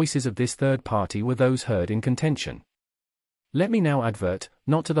 and the voices of this third party were those heard in contention. Let me now advert,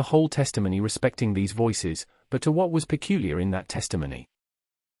 not to the whole testimony respecting these voices, but to what was peculiar in that testimony.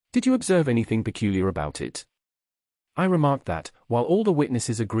 Did you observe anything peculiar about it? I remarked that, while all the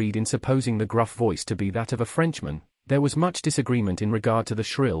witnesses agreed in supposing the gruff voice to be that of a Frenchman, there was much disagreement in regard to the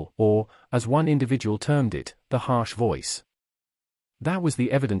shrill, or, as one individual termed it, the harsh voice. That was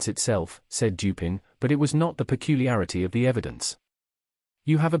the evidence itself, said Dupin, but it was not the peculiarity of the evidence.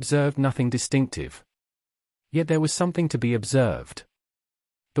 You have observed nothing distinctive. Yet there was something to be observed.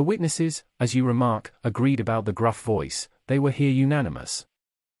 The witnesses, as you remark, agreed about the gruff voice, they were here unanimous.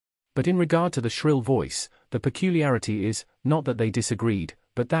 But in regard to the shrill voice, the peculiarity is, not that they disagreed,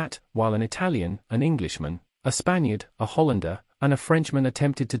 but that, while an Italian, an Englishman, a Spaniard, a Hollander, and a Frenchman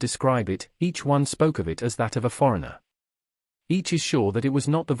attempted to describe it, each one spoke of it as that of a foreigner. Each is sure that it was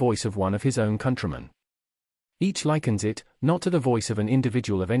not the voice of one of his own countrymen. Each likens it, not to the voice of an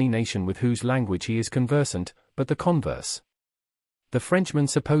individual of any nation with whose language he is conversant, but the converse. The Frenchman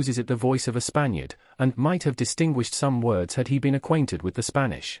supposes it the voice of a Spaniard, and might have distinguished some words had he been acquainted with the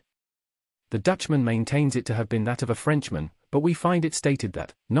Spanish. The Dutchman maintains it to have been that of a Frenchman, but we find it stated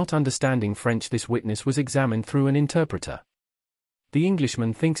that, not understanding French, this witness was examined through an interpreter. The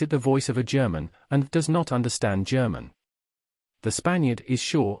Englishman thinks it the voice of a German, and does not understand German. The Spaniard is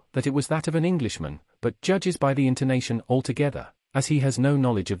sure that it was that of an Englishman, but judges by the intonation altogether, as he has no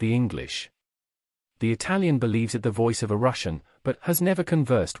knowledge of the English. The Italian believes it the voice of a Russian, but has never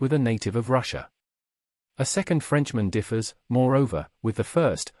conversed with a native of Russia. A second Frenchman differs, moreover, with the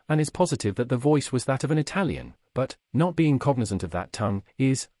first, and is positive that the voice was that of an Italian, but, not being cognizant of that tongue,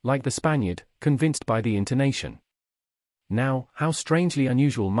 is, like the Spaniard, convinced by the intonation. Now, how strangely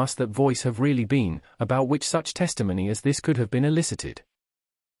unusual must that voice have really been, about which such testimony as this could have been elicited?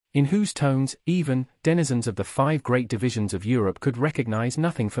 In whose tones, even, denizens of the 5 great divisions of Europe could recognize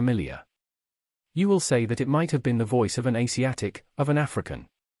nothing familiar. You will say that it might have been the voice of an Asiatic, of an African.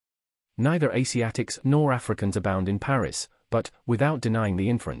 Neither Asiatics nor Africans abound in Paris, but, without denying the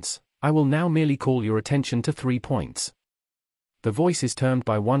inference, I will now merely call your attention to 3 points. The voice is termed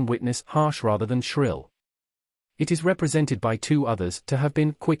by one witness harsh rather than shrill. It is represented by 2 others to have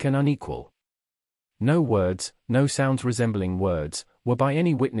been quick and unequal. No words, no sounds resembling words, were by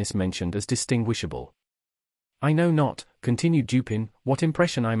any witness mentioned as distinguishable. I know not, continued Dupin, what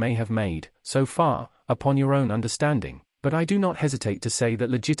impression I may have made, so far, upon your own understanding, but I do not hesitate to say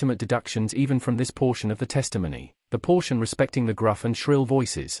that legitimate deductions even from this portion of the testimony, the portion respecting the gruff and shrill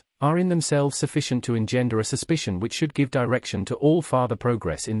voices, are in themselves sufficient to engender a suspicion which should give direction to all farther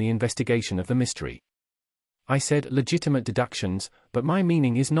progress in the investigation of the mystery. I said legitimate deductions, but my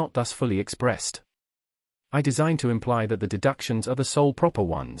meaning is not thus fully expressed. I design to imply that the deductions are the sole proper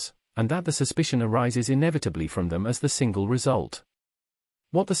ones, and that the suspicion arises inevitably from them as the single result.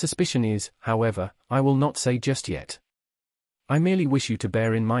 What the suspicion is, however, I will not say just yet. I merely wish you to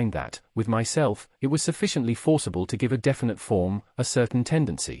bear in mind that, with myself, it was sufficiently forcible to give a definite form, a certain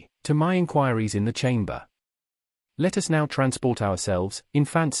tendency, to my inquiries in the chamber. Let us now transport ourselves, in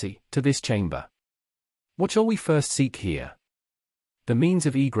fancy, to this chamber. What shall we first seek here? The means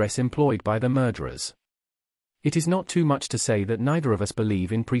of egress employed by the murderers. It is not too much to say that neither of us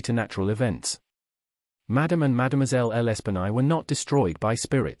believe in preternatural events. Madame and Mademoiselle L'Espanaye were not destroyed by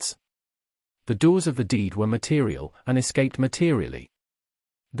spirits. The doers of the deed were material, and escaped materially.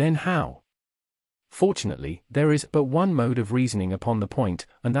 Then how? Fortunately, there is but one mode of reasoning upon the point,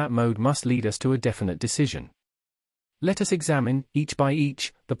 and that mode must lead us to a definite decision. Let us examine, each by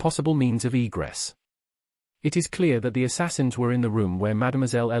each, the possible means of egress. It is clear that the assassins were in the room where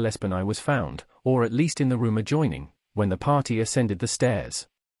Mademoiselle L'Espanaye was found, or at least in the room adjoining, when the party ascended the stairs.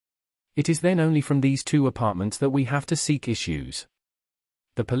 It is then only from these 2 apartments that we have to seek issues.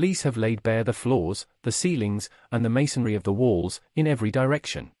 The police have laid bare the floors, the ceilings, and the masonry of the walls, in every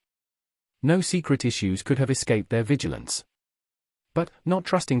direction. No secret issues could have escaped their vigilance. But, not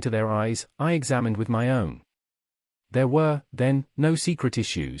trusting to their eyes, I examined with my own. There were, then, no secret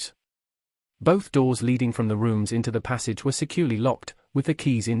issues. Both doors leading from the rooms into the passage were securely locked, with the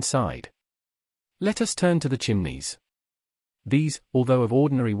keys inside. Let us turn to the chimneys. These, although of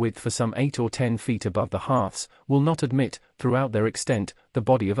ordinary width for some 8 or 10 feet above the hearths, will not admit, throughout their extent, the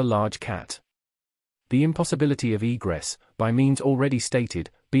body of a large cat. The impossibility of egress, by means already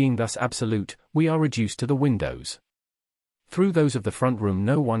stated, being thus absolute, we are reduced to the windows. through those of the front room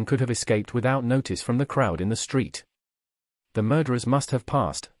no one could have escaped without notice from the crowd in the street. The murderers must have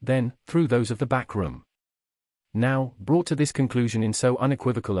passed, then, through those of the back room. Now, brought to this conclusion in so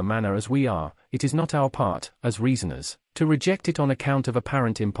unequivocal a manner as we are, it is not our part, as reasoners, to reject it on account of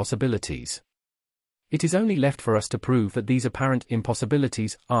apparent impossibilities. It is only left for us to prove that these apparent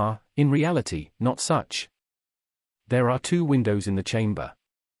impossibilities are, in reality, not such. There are 2 windows in the chamber.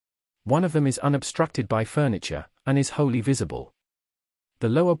 One of them is unobstructed by furniture, and is wholly visible. The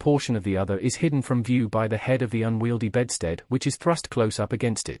lower portion of the other is hidden from view by the head of the unwieldy bedstead which is thrust close up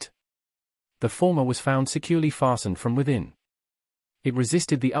against it. The former was found securely fastened from within. It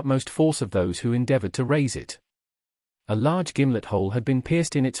resisted the utmost force of those who endeavored to raise it. A large gimlet hole had been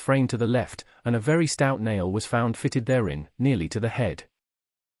pierced in its frame to the left, and a very stout nail was found fitted therein, nearly to the head.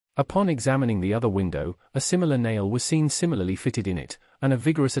 Upon examining the other window, a similar nail was seen similarly fitted in it, and a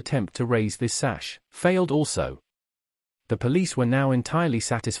vigorous attempt to raise this sash failed also. The police were now entirely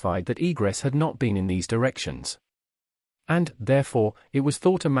satisfied that egress had not been in these directions. And, therefore, it was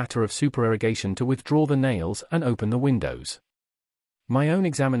thought a matter of supererogation to withdraw the nails and open the windows. My own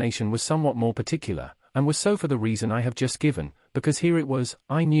examination was somewhat more particular, and was so for the reason I have just given, because here it was,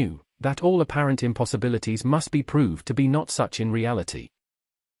 I knew, that all apparent impossibilities must be proved to be not such in reality.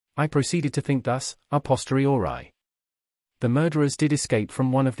 I proceeded to think thus, a posteriori. The murderers did escape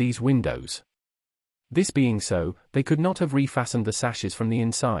from one of these windows. This being so, they could not have refastened the sashes from the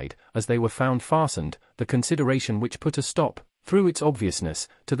inside, as they were found fastened, the consideration which put a stop, through its obviousness,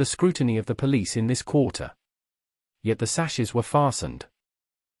 to the scrutiny of the police in this quarter. Yet the sashes were fastened.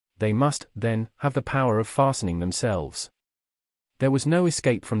 They must, then, have the power of fastening themselves. There was no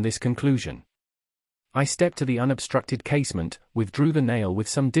escape from this conclusion. I stepped to the unobstructed casement, withdrew the nail with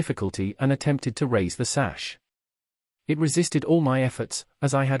some difficulty and attempted to raise the sash. It resisted all my efforts,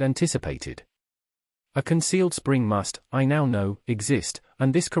 as I had anticipated. A concealed spring must, I now know, exist,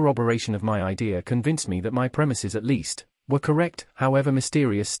 and this corroboration of my idea convinced me that my premises at least were correct, however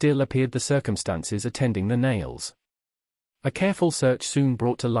mysterious still appeared the circumstances attending the nails. A careful search soon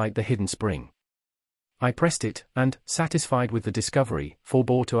brought to light the hidden spring. I pressed it, and, satisfied with the discovery,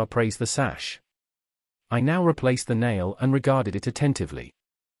 forbore to upraise the sash. I now replaced the nail and regarded it attentively.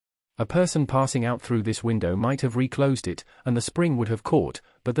 A person passing out through this window might have reclosed it, and the spring would have caught,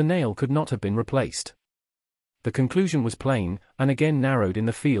 but the nail could not have been replaced. The conclusion was plain, and again narrowed in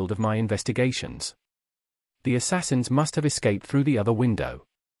the field of my investigations. The assassins must have escaped through the other window.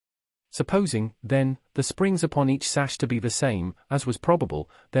 Supposing, then, the springs upon each sash to be the same, as was probable,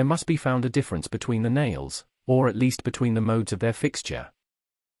 there must be found a difference between the nails, or at least between the modes of their fixture.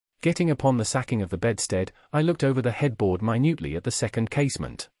 Getting upon the sacking of the bedstead, I looked over the headboard minutely at the second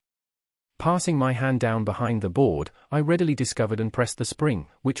casement. Passing my hand down behind the board, I readily discovered and pressed the spring,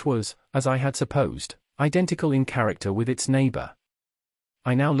 which was, as I had supposed, identical in character with its neighbor.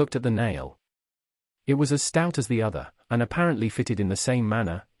 I now looked at the nail. It was as stout as the other, and apparently fitted in the same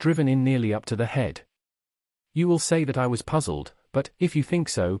manner, driven in nearly up to the head. You will say that I was puzzled, but, if you think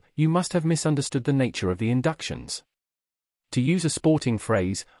so, you must have misunderstood the nature of the inductions. To use a sporting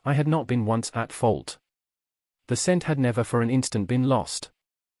phrase, I had not been once at fault. The scent had never for an instant been lost.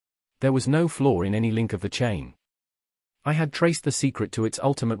 There was no flaw in any link of the chain. I had traced the secret to its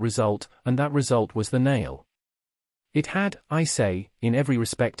ultimate result, and that result was the nail. It had, I say, in every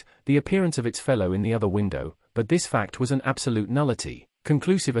respect, the appearance of its fellow in the other window, but this fact was an absolute nullity,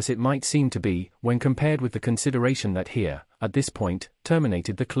 conclusive as it might seem to be, when compared with the consideration that here, at this point,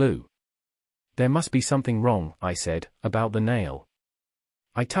 terminated the clue. There must be something wrong, I said, about the nail.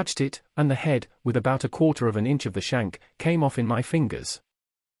 I touched it, and the head, with about 1/4 of an inch of the shank, came off in my fingers.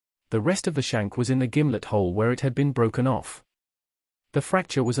 The rest of the shank was in the gimlet hole where it had been broken off. The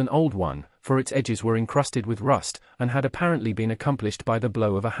fracture was an old one, for its edges were encrusted with rust, and had apparently been accomplished by the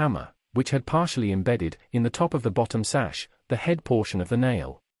blow of a hammer, which had partially embedded, in the top of the bottom sash, the head portion of the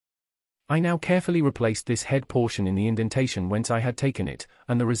nail. I now carefully replaced this head portion in the indentation whence I had taken it,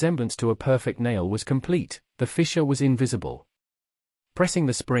 and the resemblance to a perfect nail was complete, the fissure was invisible. Pressing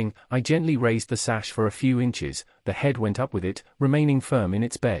the spring, I gently raised the sash for a few inches, the head went up with it, remaining firm in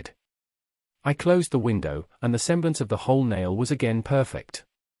its bed. I closed the window, and the semblance of the whole nail was again perfect.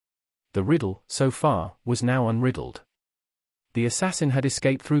 The riddle, so far, was now unriddled. The assassin had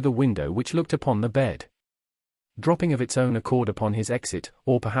escaped through the window which looked upon the bed. Dropping of its own accord upon his exit,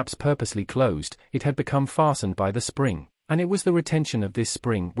 or perhaps purposely closed, it had become fastened by the spring, and it was the retention of this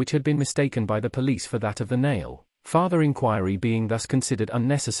spring which had been mistaken by the police for that of the nail, farther inquiry being thus considered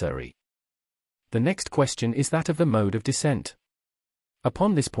unnecessary. The next question is that of the mode of descent.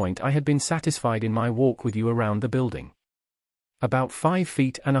 Upon this point I had been satisfied in my walk with you around the building. About 5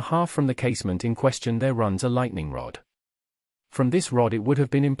 feet and a half from the casement in question there runs a lightning rod. From this rod it would have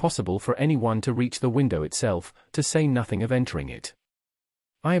been impossible for anyone to reach the window itself, to say nothing of entering it.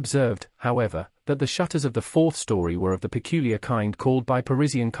 I observed, however, that the shutters of the fourth story were of the peculiar kind called by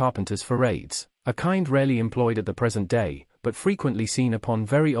Parisian carpenters ferrades, a kind rarely employed at the present day, but frequently seen upon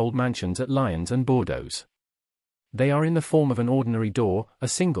very old mansions at Lyons and Bordeaux. They are in the form of an ordinary door, a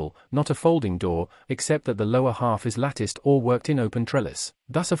single, not a folding door, except that the lower half is latticed or worked in open trellis,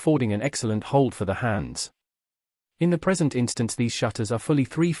 thus affording an excellent hold for the hands. In the present instance these shutters are fully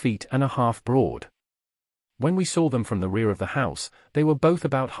 3 feet and a half broad. When we saw them from the rear of the house, they were both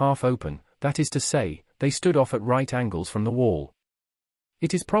about half open, that is to say, they stood off at right angles from the wall.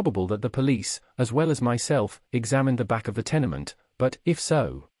 It is probable that the police, as well as myself, examined the back of the tenement, but, if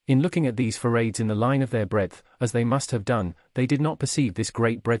so, in looking at these ferrades in the line of their breadth, as they must have done, they did not perceive this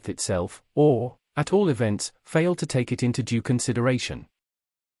great breadth itself, or, at all events, failed to take it into due consideration.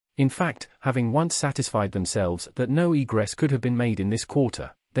 In fact, having once satisfied themselves that no egress could have been made in this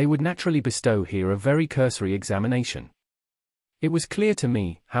quarter, they would naturally bestow here a very cursory examination. It was clear to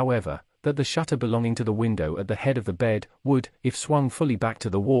me, however, that the shutter belonging to the window at the head of the bed would, if swung fully back to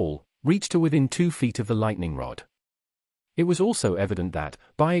the wall, reach to within 2 feet of the lightning rod. It was also evident that,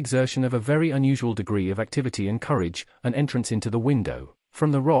 by exertion of a very unusual degree of activity and courage, an entrance into the window,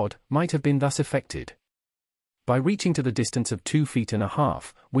 from the rod, might have been thus effected. By reaching to the distance of 2 feet and a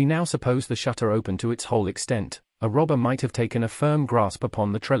half, we now suppose the shutter open to its whole extent, a robber might have taken a firm grasp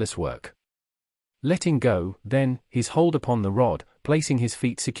upon the trellis work. Letting go, then, his hold upon the rod, placing his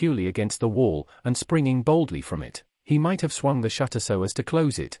feet securely against the wall, and springing boldly from it, he might have swung the shutter so as to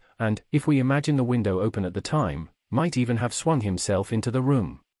close it, and, if we imagine the window open at the time, might even have swung himself into the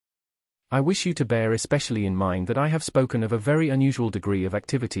room. I wish you to bear especially in mind that I have spoken of a very unusual degree of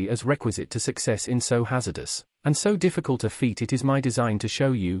activity as requisite to success in so hazardous and so difficult a feat. It is my design to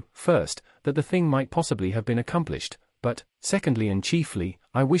show you, first, that the thing might possibly have been accomplished, but, secondly and chiefly,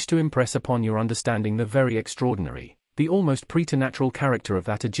 I wish to impress upon your understanding the very extraordinary, the almost preternatural character of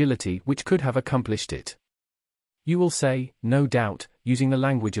that agility which could have accomplished it. You will say, no doubt, using the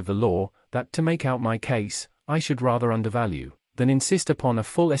language of the law, that to make out my case, I should rather undervalue than insist upon a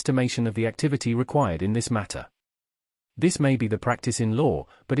full estimation of the activity required in this matter. This may be the practice in law,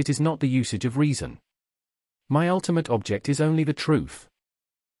 but it is not the usage of reason. My ultimate object is only the truth.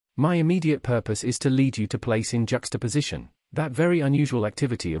 My immediate purpose is to lead you to place in juxtaposition that very unusual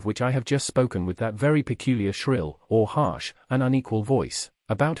activity of which I have just spoken with that very peculiar shrill, or harsh, and unequal voice,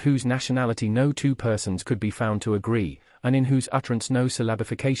 about whose nationality no two persons could be found to agree, and in whose utterance no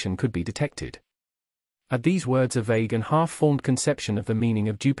syllabification could be detected. At these words a vague and half-formed conception of the meaning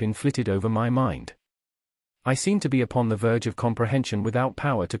of Dupin flitted over my mind. I seemed to be upon the verge of comprehension without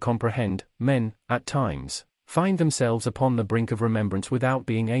power to comprehend. Men, at times, find themselves upon the brink of remembrance without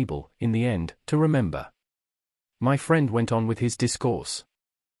being able, in the end, to remember. My friend went on with his discourse.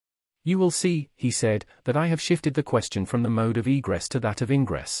 You will see, he said, that I have shifted the question from the mode of egress to that of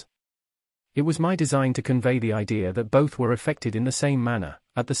ingress. It was my design to convey the idea that both were effected in the same manner,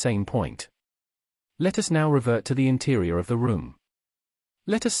 at the same point. Let us now revert to the interior of the room.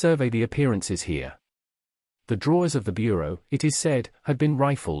 Let us survey the appearances here. The drawers of the bureau, it is said, had been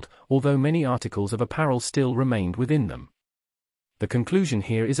rifled, although many articles of apparel still remained within them. The conclusion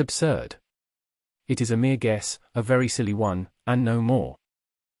here is absurd. It is a mere guess, a very silly one, and no more.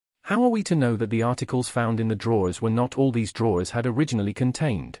 How are we to know that the articles found in the drawers were not all these drawers had originally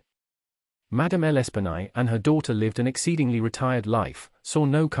contained? Madame L'Espanaye and her daughter lived an exceedingly retired life, saw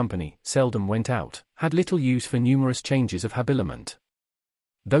no company, seldom went out, had little use for numerous changes of habiliment.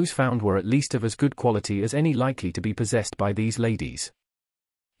 Those found were at least of as good quality as any likely to be possessed by these ladies.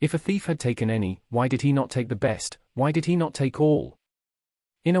 If a thief had taken any, why did he not take the best? Why did he not take all?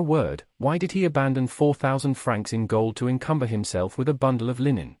 In a word, why did he abandon 4,000 francs in gold to encumber himself with a bundle of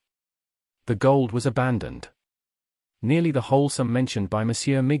linen? The gold was abandoned. Nearly the whole sum mentioned by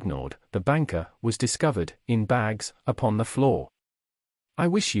Monsieur Mignard, the banker, was discovered, in bags, upon the floor. I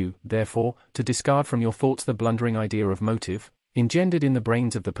wish you, therefore, to discard from your thoughts the blundering idea of motive, engendered in the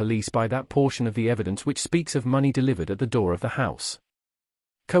brains of the police by that portion of the evidence which speaks of money delivered at the door of the house.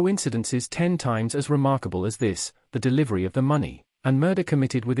 Coincidences 10 times as remarkable as this, the delivery of the money, and murder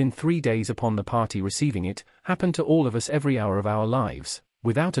committed within 3 days upon the party receiving it, happen to all of us every hour of our lives,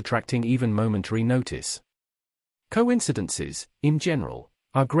 without attracting even momentary notice. Coincidences, in general,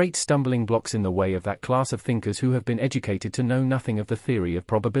 are great stumbling blocks in the way of that class of thinkers who have been educated to know nothing of the theory of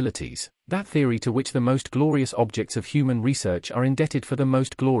probabilities, that theory to which the most glorious objects of human research are indebted for the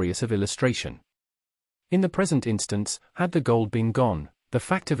most glorious of illustration. In the present instance, had the gold been gone, the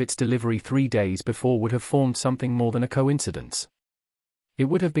fact of its delivery 3 days before would have formed something more than a coincidence. It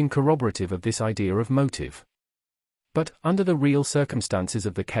would have been corroborative of this idea of motive. But, under the real circumstances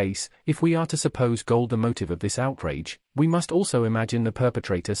of the case, if we are to suppose gold the motive of this outrage, we must also imagine the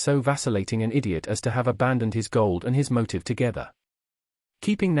perpetrator so vacillating an idiot as to have abandoned his gold and his motive together.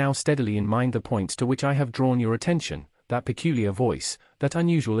 Keeping now steadily in mind the points to which I have drawn your attention, that peculiar voice, that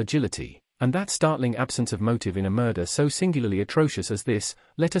unusual agility, and that startling absence of motive in a murder so singularly atrocious as this,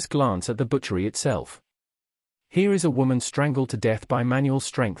 let us glance at the butchery itself. Here is a woman strangled to death by manual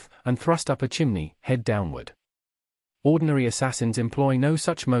strength, and thrust up a chimney, head downward. Ordinary assassins employ no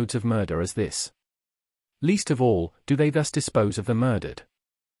such modes of murder as this. Least of all, do they thus dispose of the murdered.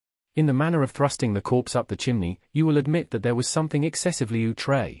 In the manner of thrusting the corpse up the chimney, you will admit that there was something excessively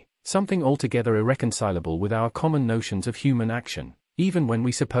outré, something altogether irreconcilable with our common notions of human action, even when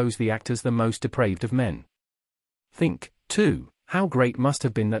we suppose the actors the most depraved of men. Think, too, how great must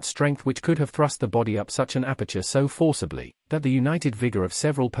have been that strength which could have thrust the body up such an aperture so forcibly, that the united vigor of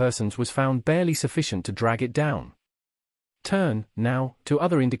several persons was found barely sufficient to drag it down. Turn, now, to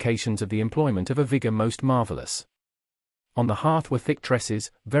other indications of the employment of a vigor most marvelous. On the hearth were thick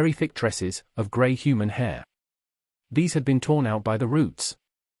tresses, very thick tresses, of grey human hair. These had been torn out by the roots.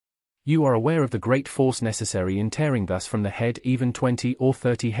 You are aware of the great force necessary in tearing thus from the head even 20 or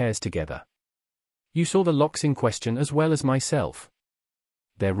 30 hairs together. You saw the locks in question as well as myself.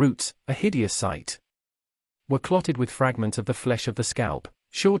 Their roots, a hideous sight, were clotted with fragments of the flesh of the scalp,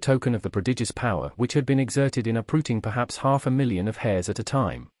 sure token of the prodigious power which had been exerted in uprooting perhaps 500,000 of hairs at a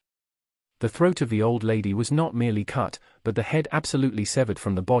time. The throat of the old lady was not merely cut, but the head absolutely severed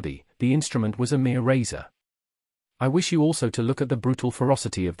from the body. The instrument was a mere razor. I wish you also to look at the brutal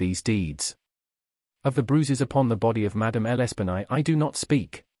ferocity of these deeds. Of the bruises upon the body of Madame L'Espanaye I do not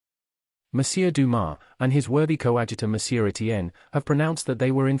speak. Monsieur Dumas, and his worthy coadjutor Monsieur Etienne, have pronounced that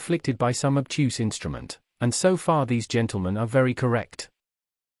they were inflicted by some obtuse instrument, and so far these gentlemen are very correct.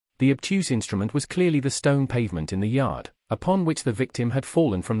 The obtuse instrument was clearly the stone pavement in the yard, upon which the victim had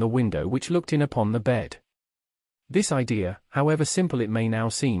fallen from the window which looked in upon the bed. This idea, however simple it may now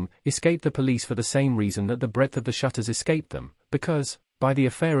seem, escaped the police for the same reason that the breadth of the shutters escaped them, because, by the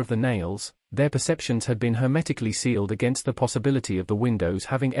affair of the nails, their perceptions had been hermetically sealed against the possibility of the windows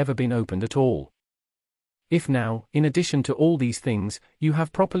having ever been opened at all. If now, in addition to all these things, you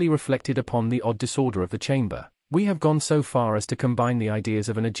have properly reflected upon the odd disorder of the chamber, we have gone so far as to combine the ideas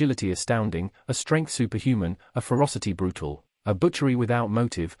of an agility astounding, a strength superhuman, a ferocity brutal, a butchery without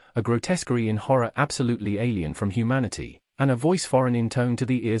motive, a grotesquerie in horror absolutely alien from humanity, and a voice foreign in tone to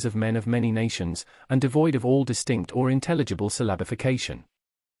the ears of men of many nations, and devoid of all distinct or intelligible syllabification.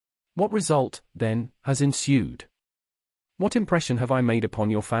 What result, then, has ensued? What impression have I made upon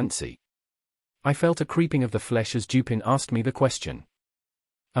your fancy? I felt a creeping of the flesh as Dupin asked me the question.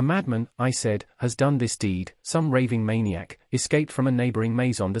 A madman, I said, has done this deed, some raving maniac, escaped from a neighboring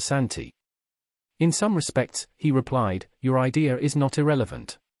maison de santé. In some respects, he replied, your idea is not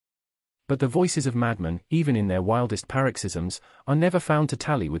irrelevant. But the voices of madmen, even in their wildest paroxysms, are never found to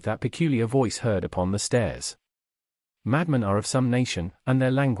tally with that peculiar voice heard upon the stairs. Madmen are of some nation, and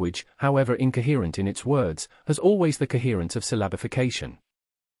their language, however incoherent in its words, has always the coherence of syllabification.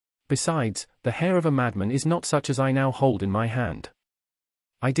 Besides, the hair of a madman is not such as I now hold in my hand.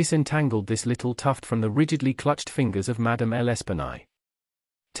 I disentangled this little tuft from the rigidly clutched fingers of Madame L'Espanaye.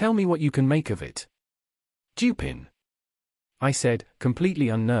 Tell me what you can make of it. Dupin, I said, completely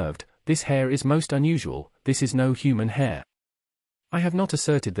unnerved, this hair is most unusual, this is no human hair. I have not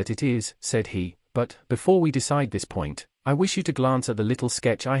asserted that it is, said he, but, before we decide this point, I wish you to glance at the little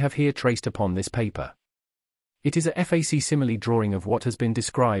sketch I have here traced upon this paper. It is a facsimile drawing of what has been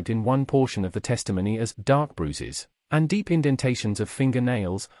described in one portion of the testimony as dark bruises, and deep indentations of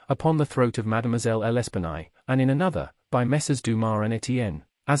finger-nails, upon the throat of Mademoiselle L'Espanaye, and in another, by Messrs. Dumas and Etienne,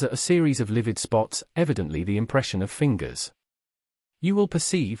 as a series of livid spots, evidently the impression of fingers. You will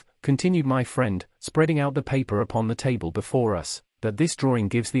perceive, continued my friend, spreading out the paper upon the table before us, that this drawing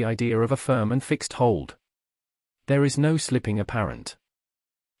gives the idea of a firm and fixed hold. There is no slipping apparent.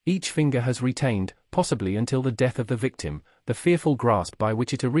 Each finger has retained, possibly until the death of the victim, the fearful grasp by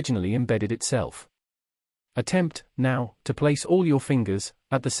which it originally embedded itself. Attempt, now, to place all your fingers,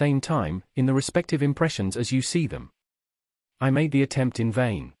 at the same time, in the respective impressions as you see them. I made the attempt in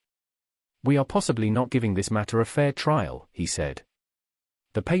vain. We are possibly not giving this matter a fair trial, he said.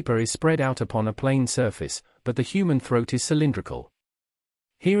 The paper is spread out upon a plain surface, but the human throat is cylindrical.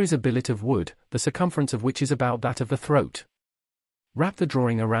 Here is a billet of wood, the circumference of which is about that of the throat. Wrap the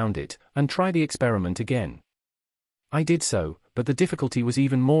drawing around it, and try the experiment again. I did so, but the difficulty was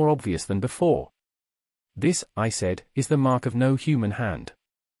even more obvious than before. This, I said, is the mark of no human hand.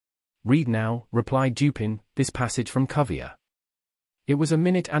 Read now, replied Dupin, this passage from Cuvier. It was a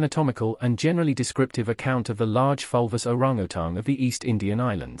minute anatomical and generally descriptive account of the large fulvous orangutan of the East Indian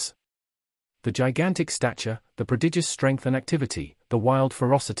Islands. The gigantic stature, the prodigious strength and activity, the wild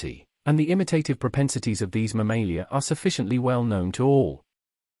ferocity, and the imitative propensities of these mammalia are sufficiently well known to all.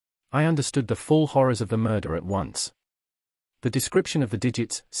 I understood the full horrors of the murder at once. The description of the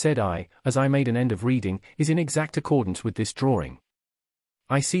digits, said I, as I made an end of reading, is in exact accordance with this drawing.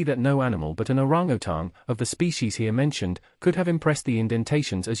 I see that no animal but an orangutan, of the species here mentioned, could have impressed the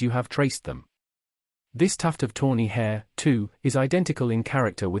indentations as you have traced them. This tuft of tawny hair, too, is identical in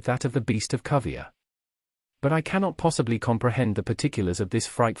character with that of the beast of Cuvier. But I cannot possibly comprehend the particulars of this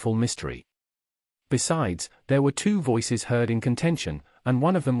frightful mystery. Besides, there were 2 voices heard in contention, and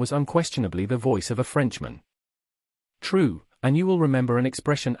one of them was unquestionably the voice of a Frenchman. True, and you will remember an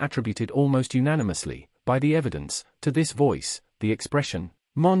expression attributed almost unanimously, by the evidence, to this voice, the expression,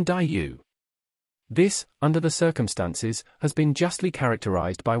 mon Dieu. This, under the circumstances, has been justly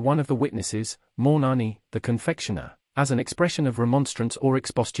characterized by one of the witnesses, mon ami, the confectioner, as an expression of remonstrance or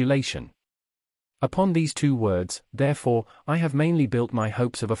expostulation. Upon these 2 words, therefore, I have mainly built my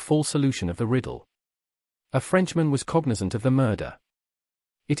hopes of a full solution of the riddle. A Frenchman was cognizant of the murder.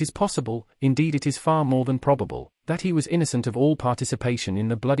 It is possible, indeed it is far more than probable, that he was innocent of all participation in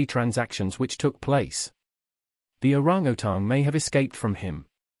the bloody transactions which took place. The orangutan may have escaped from him.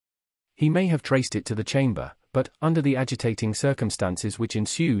 He may have traced it to the chamber, but, under the agitating circumstances which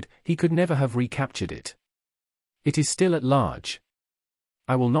ensued, he could never have recaptured it. It is still at large.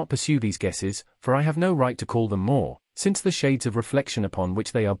 I will not pursue these guesses, for I have no right to call them more, since the shades of reflection upon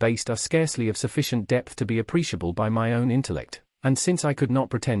which they are based are scarcely of sufficient depth to be appreciable by my own intellect, and since I could not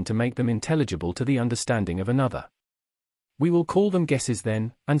pretend to make them intelligible to the understanding of another. We will call them guesses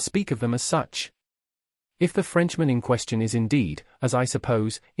then, and speak of them as such. If the Frenchman in question is indeed, as I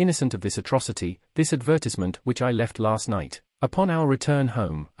suppose, innocent of this atrocity, this advertisement which I left last night, upon our return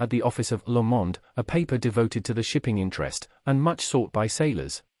home, at the office of Le Monde, a paper devoted to the shipping interest, and much sought by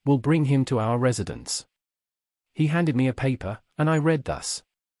sailors, will bring him to our residence. He handed me a paper, and I read thus.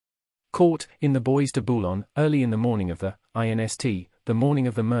 Caught, in the Bois de Boulogne, early in the morning of the, the morning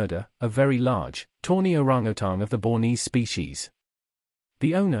of the murder, a very large, tawny orangutan of the Bornese species.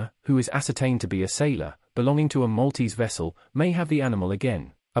 The owner, who is ascertained to be a sailor, belonging to a Maltese vessel, may have the animal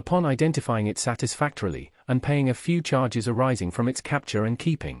again, upon identifying it satisfactorily, and paying a few charges arising from its capture and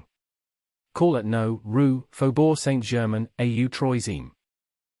keeping. Call at No. Rue, Faubourg Saint-Germain, Au Troisième.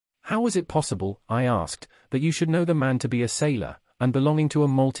 How was it possible, I asked, that you should know the man to be a sailor, and belonging to a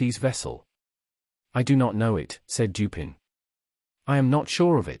Maltese vessel? I do not know it, said Dupin. I am not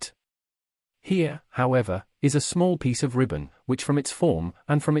sure of it. Here, however, is a small piece of ribbon, which from its form,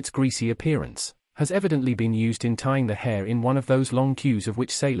 and from its greasy appearance, has evidently been used in tying the hair in one of those long queues of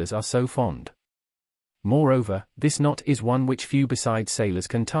which sailors are so fond. Moreover, this knot is one which few besides sailors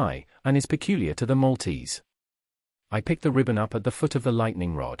can tie, and is peculiar to the Maltese. I picked the ribbon up at the foot of the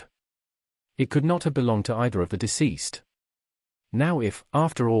lightning rod. It could not have belonged to either of the deceased. Now if,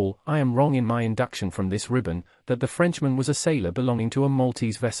 after all, I am wrong in my induction from this ribbon, that the Frenchman was a sailor belonging to a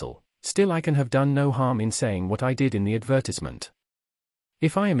Maltese vessel, still I can have done no harm in saying what I did in the advertisement.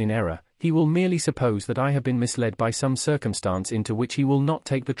 If I am in error, he will merely suppose that I have been misled by some circumstance into which he will not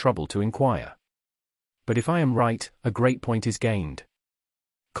take the trouble to inquire. But if I am right, a great point is gained.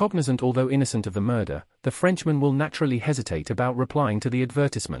 Cognizant although innocent of the murder, the Frenchman will naturally hesitate about replying to the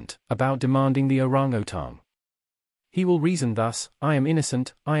advertisement, about demanding the orangutan. He will reason thus: I am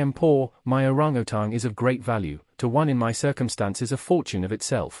innocent, I am poor, my orangutan is of great value, to one in my circumstances a fortune of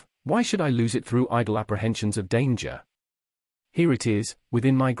itself, why should I lose it through idle apprehensions of danger? Here it is,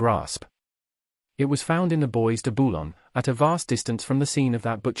 within my grasp. It was found in the Bois de Boulogne, at a vast distance from the scene of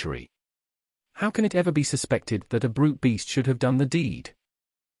that butchery. How can it ever be suspected that a brute beast should have done the deed?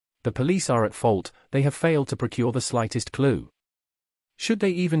 The police are at fault, they have failed to procure the slightest clue. Should they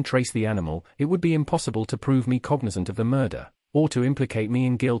even trace the animal, it would be impossible to prove me cognizant of the murder, or to implicate me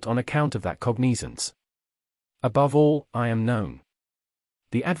in guilt on account of that cognizance. Above all, I am known.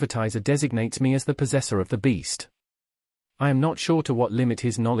 The advertiser designates me as the possessor of the beast. I am not sure to what limit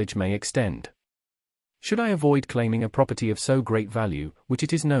his knowledge may extend. Should I avoid claiming a property of so great value, which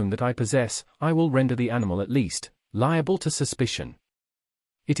it is known that I possess, I will render the animal at least liable to suspicion.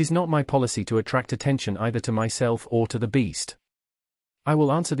 It is not my policy to attract attention either to myself or to the beast. I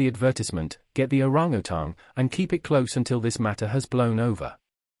will answer the advertisement, get the orangutan, and keep it close until this matter has blown over.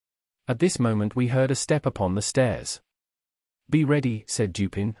 At this moment we heard a step upon the stairs. Be ready, said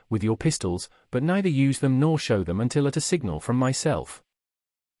Dupin, with your pistols, but neither use them nor show them until at a signal from myself.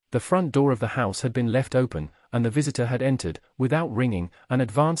 The front door of the house had been left open, and the visitor had entered, without ringing, and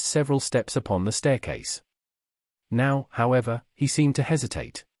advanced several steps upon the staircase. Now, however, he seemed to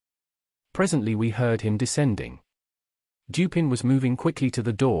hesitate. Presently we heard him descending. Dupin was moving quickly to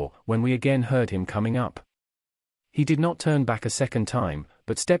the door when we again heard him coming up. He did not turn back a second time,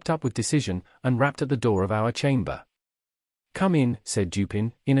 but stepped up with decision and rapped at the door of our chamber. "Come in," said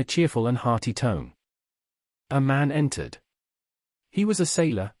Dupin, in a cheerful and hearty tone. A man entered. He was a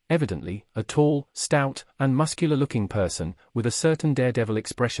sailor, evidently, a tall, stout, and muscular-looking person, with a certain daredevil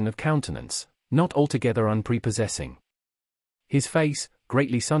expression of countenance, not altogether unprepossessing. His face,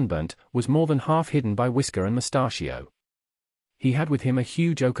 greatly sunburnt, was more than half hidden by whisker and mustachio. He had with him a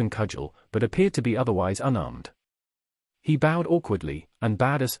huge oaken cudgel, but appeared to be otherwise unarmed. He bowed awkwardly, and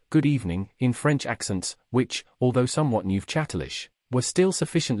bade us good evening, in French accents, which, although somewhat Neufchatelish, were still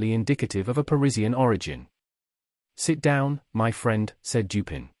sufficiently indicative of a Parisian origin. "Sit down, my friend," said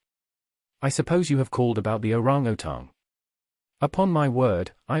Dupin. "I suppose you have called about the orangutan. Upon my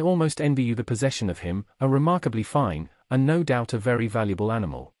word, I almost envy you the possession of him, a remarkably fine, and no doubt a very valuable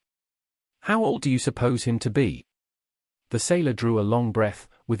animal. How old do you suppose him to be?" The sailor drew a long breath,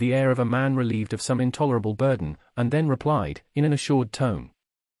 with the air of a man relieved of some intolerable burden, and then replied, in an assured tone.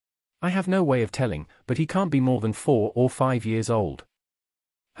 "I have no way of telling, but he can't be more than 4 or 5 years old."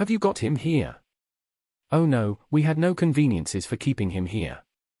 "Have you got him here?" "Oh no, we had no conveniences for keeping him here.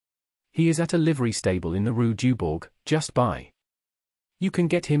 He is at a livery stable in the Rue Morgue, just by. You can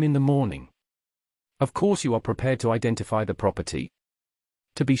get him in the morning." "Of course you are prepared to identify the property?"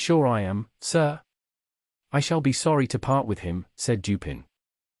 "To be sure I am, sir." "I shall be sorry to part with him," said Dupin.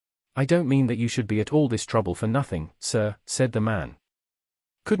 "I don't mean that you should be at all this trouble for nothing, sir," said the man.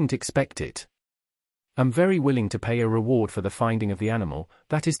 "Couldn't expect it. Am very willing to pay a reward for the finding of the animal,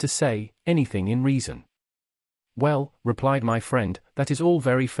 that is to say, anything in reason." "Well," replied my friend, "that is all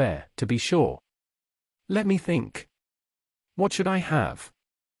very fair, to be sure. Let me think. What should I have?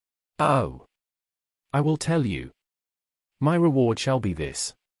 Oh, I will tell you. My reward shall be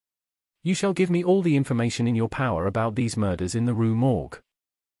this. You shall give me all the information in your power about these murders in the Rue Morgue."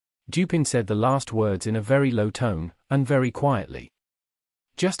 Dupin said the last words in a very low tone, and very quietly.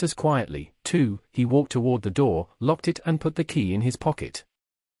 Just as quietly, too, he walked toward the door, locked it and put the key in his pocket.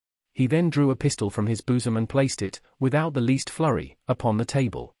 He then drew a pistol from his bosom and placed it, without the least flurry, upon the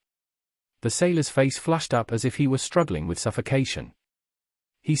table. The sailor's face flushed up as if he was struggling with suffocation.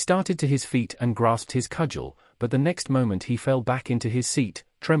 He started to his feet and grasped his cudgel, but the next moment he fell back into his seat,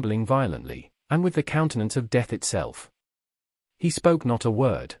 trembling violently, and with the countenance of death itself. He spoke not a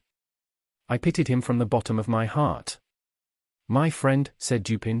word. I pitied him from the bottom of my heart. "My friend," said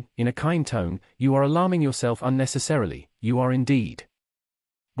Dupin, in a kind tone, "you are alarming yourself unnecessarily, you are indeed.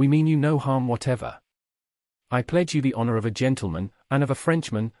 We mean you no harm whatever. I pledge you the honor of a gentleman, and of a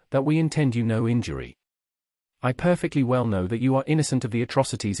Frenchman, that we intend you no injury. I perfectly well know that you are innocent of the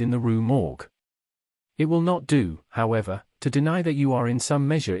atrocities in the Rue Morgue. It will not do, however, to deny that you are in some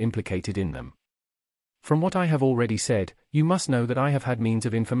measure implicated in them. From what I have already said, you must know that I have had means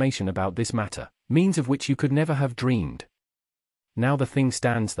of information about this matter, means of which you could never have dreamed. Now the thing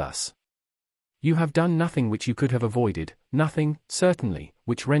stands thus. You have done nothing which you could have avoided, nothing, certainly,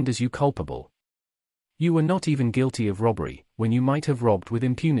 which renders you culpable. You were not even guilty of robbery, when you might have robbed with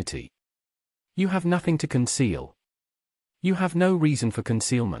impunity. You have nothing to conceal. You have no reason for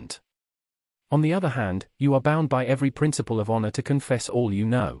concealment. On the other hand, you are bound by every principle of honor to confess all you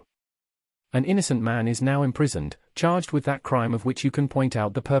know. An innocent man is now imprisoned, charged with that crime of which you can point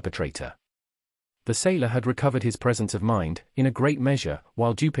out the perpetrator." The sailor had recovered his presence of mind, in a great measure,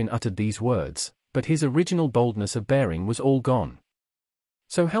 while Dupin uttered these words, but his original boldness of bearing was all gone.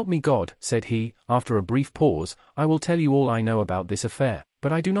 "So help me God," said he, after a brief pause, "I will tell you all I know about this affair,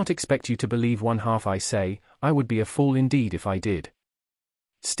 but I do not expect you to believe one half I say. I would be a fool indeed if I did.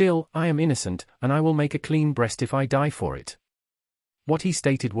 Still, I am innocent, and I will make a clean breast if I die for it." What he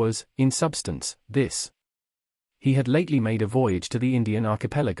stated was, in substance, this. He had lately made a voyage to the Indian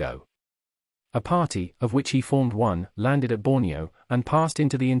archipelago. A party, of which he formed one, landed at Borneo, and passed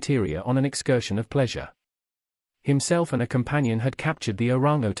into the interior on an excursion of pleasure. Himself and a companion had captured the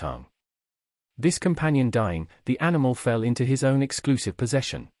orangutan. This companion dying, the animal fell into his own exclusive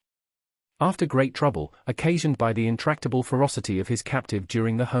possession. After great trouble, occasioned by the intractable ferocity of his captive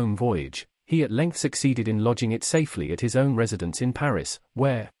during the home voyage, he at length succeeded in lodging it safely at his own residence in Paris,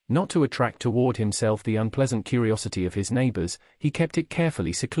 where, not to attract toward himself the unpleasant curiosity of his neighbors, he kept it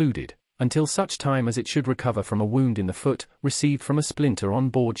carefully secluded, until such time as it should recover from a wound in the foot, received from a splinter on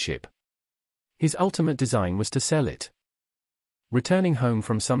board ship. His ultimate design was to sell it. Returning home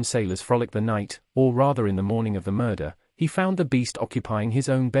from some sailor's frolic the night, or rather in the morning of the murder, he found the beast occupying his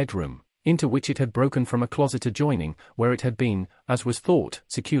own bedroom, into which it had broken from a closet adjoining, where it had been, as was thought,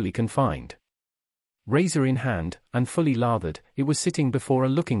 securely confined. Razor in hand, and fully lathered, it was sitting before a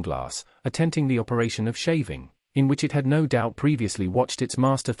looking-glass, attempting the operation of shaving, in which it had no doubt previously watched its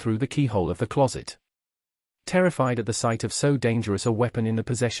master through the keyhole of the closet. Terrified at the sight of so dangerous a weapon in the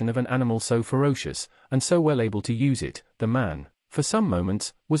possession of an animal so ferocious, and so well able to use it, the man, for some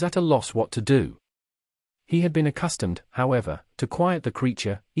moments, was at a loss what to do. He had been accustomed, however, to quiet the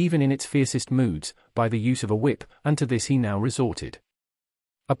creature, even in its fiercest moods, by the use of a whip, and to this he now resorted.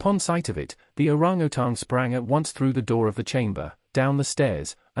 Upon sight of it, the orangutan sprang at once through the door of the chamber, down the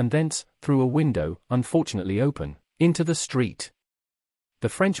stairs, and thence, through a window, unfortunately open, into the street. The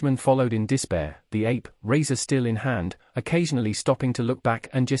Frenchman followed in despair, the ape, razor still in hand, occasionally stopping to look back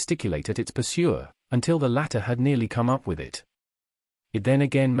and gesticulate at its pursuer, until the latter had nearly come up with it. It then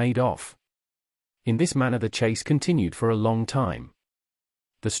again made off. In this manner the chase continued for a long time.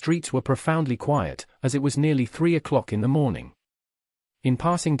 The streets were profoundly quiet, as it was nearly 3 o'clock in the morning. In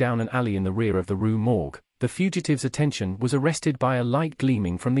passing down an alley in the rear of the Rue Morgue, the fugitive's attention was arrested by a light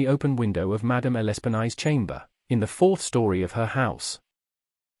gleaming from the open window of Madame L'Espanaye's chamber, in the 4th story of her house.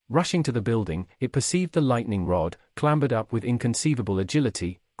 Rushing to the building, it perceived the lightning rod, clambered up with inconceivable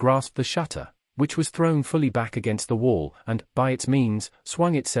agility, grasped the shutter, which was thrown fully back against the wall, and, by its means,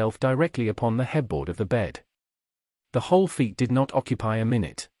 swung itself directly upon the headboard of the bed. The whole feat did not occupy a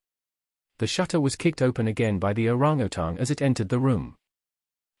minute. The shutter was kicked open again by the orangutan as it entered the room.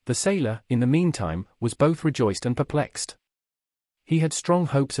 The sailor, in the meantime, was both rejoiced and perplexed. He had strong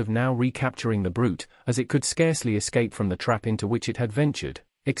hopes of now recapturing the brute, as it could scarcely escape from the trap into which it had ventured,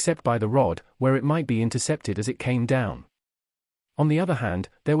 except by the rod, where it might be intercepted as it came down. On the other hand,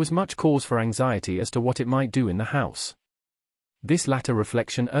 there was much cause for anxiety as to what it might do in the house. This latter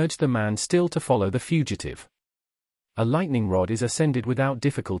reflection urged the man still to follow the fugitive. A lightning rod is ascended without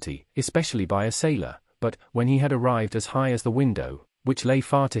difficulty, especially by a sailor, but, when he had arrived as high as the window, which lay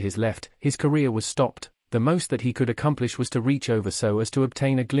far to his left, his career was stopped. The most that he could accomplish was to reach over so as to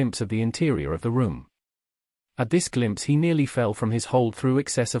obtain a glimpse of the interior of the room. At this glimpse he nearly fell from his hold through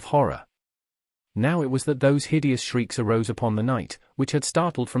excess of horror. Now it was that those hideous shrieks arose upon the night, which had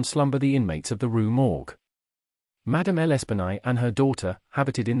startled from slumber the inmates of the Rue Morgue. Madame L'Espanaye and her daughter,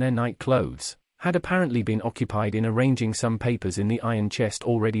 habited in their night clothes, had apparently been occupied in arranging some papers in the iron chest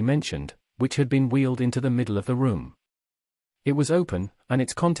already mentioned, which had been wheeled into the middle of the room. It was open, and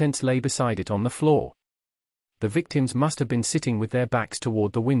its contents lay beside it on the floor. The victims must have been sitting with their backs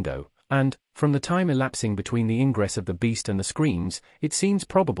toward the window, and, from the time elapsing between the ingress of the beast and the screams, it seems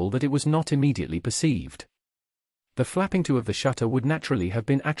probable that it was not immediately perceived. The flapping to of the shutter would naturally have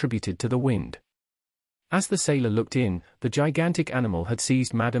been attributed to the wind. As the sailor looked in, the gigantic animal had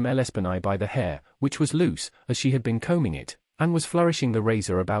seized Madame L'Espanaye by the hair, which was loose, as she had been combing it, and was flourishing the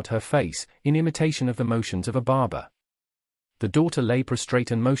razor about her face, in imitation of the motions of a barber. The daughter lay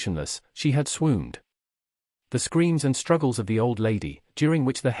prostrate and motionless, she had swooned. The screams and struggles of the old lady, during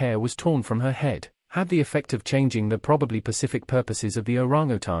which the hair was torn from her head, had the effect of changing the probably pacific purposes of the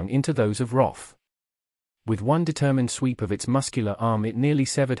orangutan into those of wrath. With one determined sweep of its muscular arm it nearly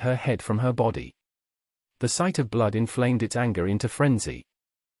severed her head from her body. The sight of blood inflamed its anger into frenzy.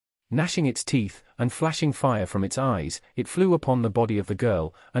 Gnashing its teeth, and flashing fire from its eyes, it flew upon the body of the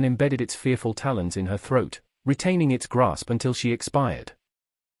girl, and embedded its fearful talons in her throat, retaining its grasp until she expired.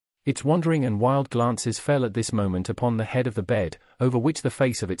 Its wandering and wild glances fell at this moment upon the head of the bed, over which the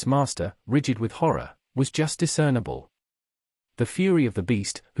face of its master, rigid with horror, was just discernible. The fury of the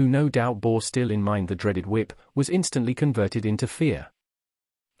beast, who no doubt bore still in mind the dreaded whip, was instantly converted into fear.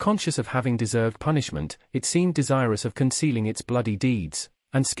 Conscious of having deserved punishment, it seemed desirous of concealing its bloody deeds,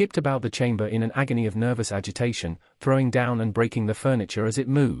 and skipped about the chamber in an agony of nervous agitation, throwing down and breaking the furniture as it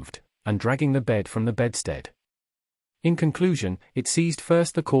moved, and dragging the bed from the bedstead. In conclusion, it seized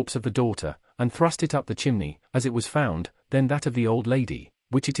first the corpse of the daughter, and thrust it up the chimney, as it was found, then that of the old lady,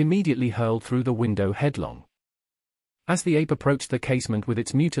 which it immediately hurled through the window headlong. As the ape approached the casement with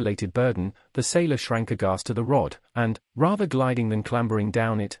its mutilated burden, the sailor shrank aghast to the rod, and, rather gliding than clambering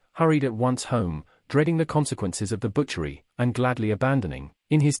down it, hurried at once home, dreading the consequences of the butchery, and gladly abandoning,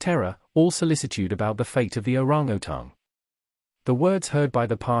 in his terror, all solicitude about the fate of the orangutan. The words heard by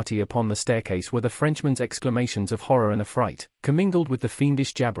the party upon the staircase were the Frenchman's exclamations of horror and affright, commingled with the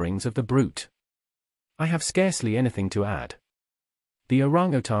fiendish jabberings of the brute. I have scarcely anything to add. The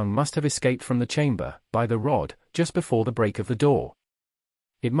orangutan must have escaped from the chamber, by the rod, just before the break of the door.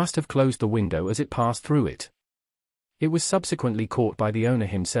 It must have closed the window as it passed through it. It was subsequently caught by the owner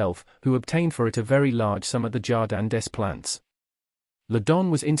himself, who obtained for it a very large sum at the Jardin des Plantes. Le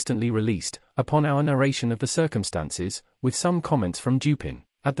Don was instantly released, upon our narration of the circumstances, with some comments from Dupin,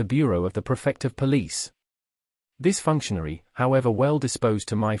 at the bureau of the Prefect of Police. This functionary, however well disposed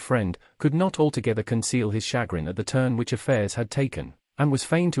to my friend, could not altogether conceal his chagrin at the turn which affairs had taken, and was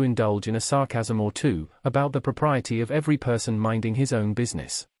fain to indulge in a sarcasm or two, about the propriety of every person minding his own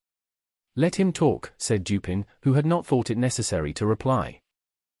business. "Let him talk," said Dupin, who had not thought it necessary to reply.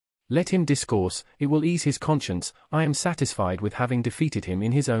 "Let him discourse, it will ease his conscience. I am satisfied with having defeated him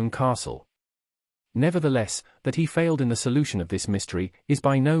in his own castle. Nevertheless, that he failed in the solution of this mystery, is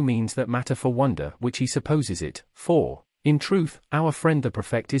by no means that matter for wonder which he supposes it, for, in truth, our friend the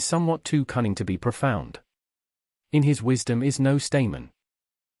prefect is somewhat too cunning to be profound. In his wisdom is no stamen.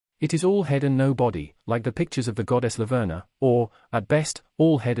 It is all head and no body, like the pictures of the goddess Laverna, or, at best,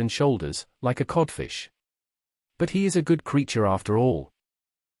 all head and shoulders, like a codfish. But he is a good creature after all.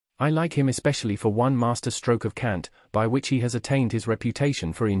 I like him especially for one master stroke of cant, by which he has attained his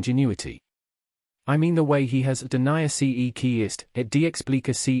reputation for ingenuity. I mean the way he has denia ce qui est, et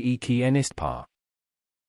d'explica ce qui n'est pas.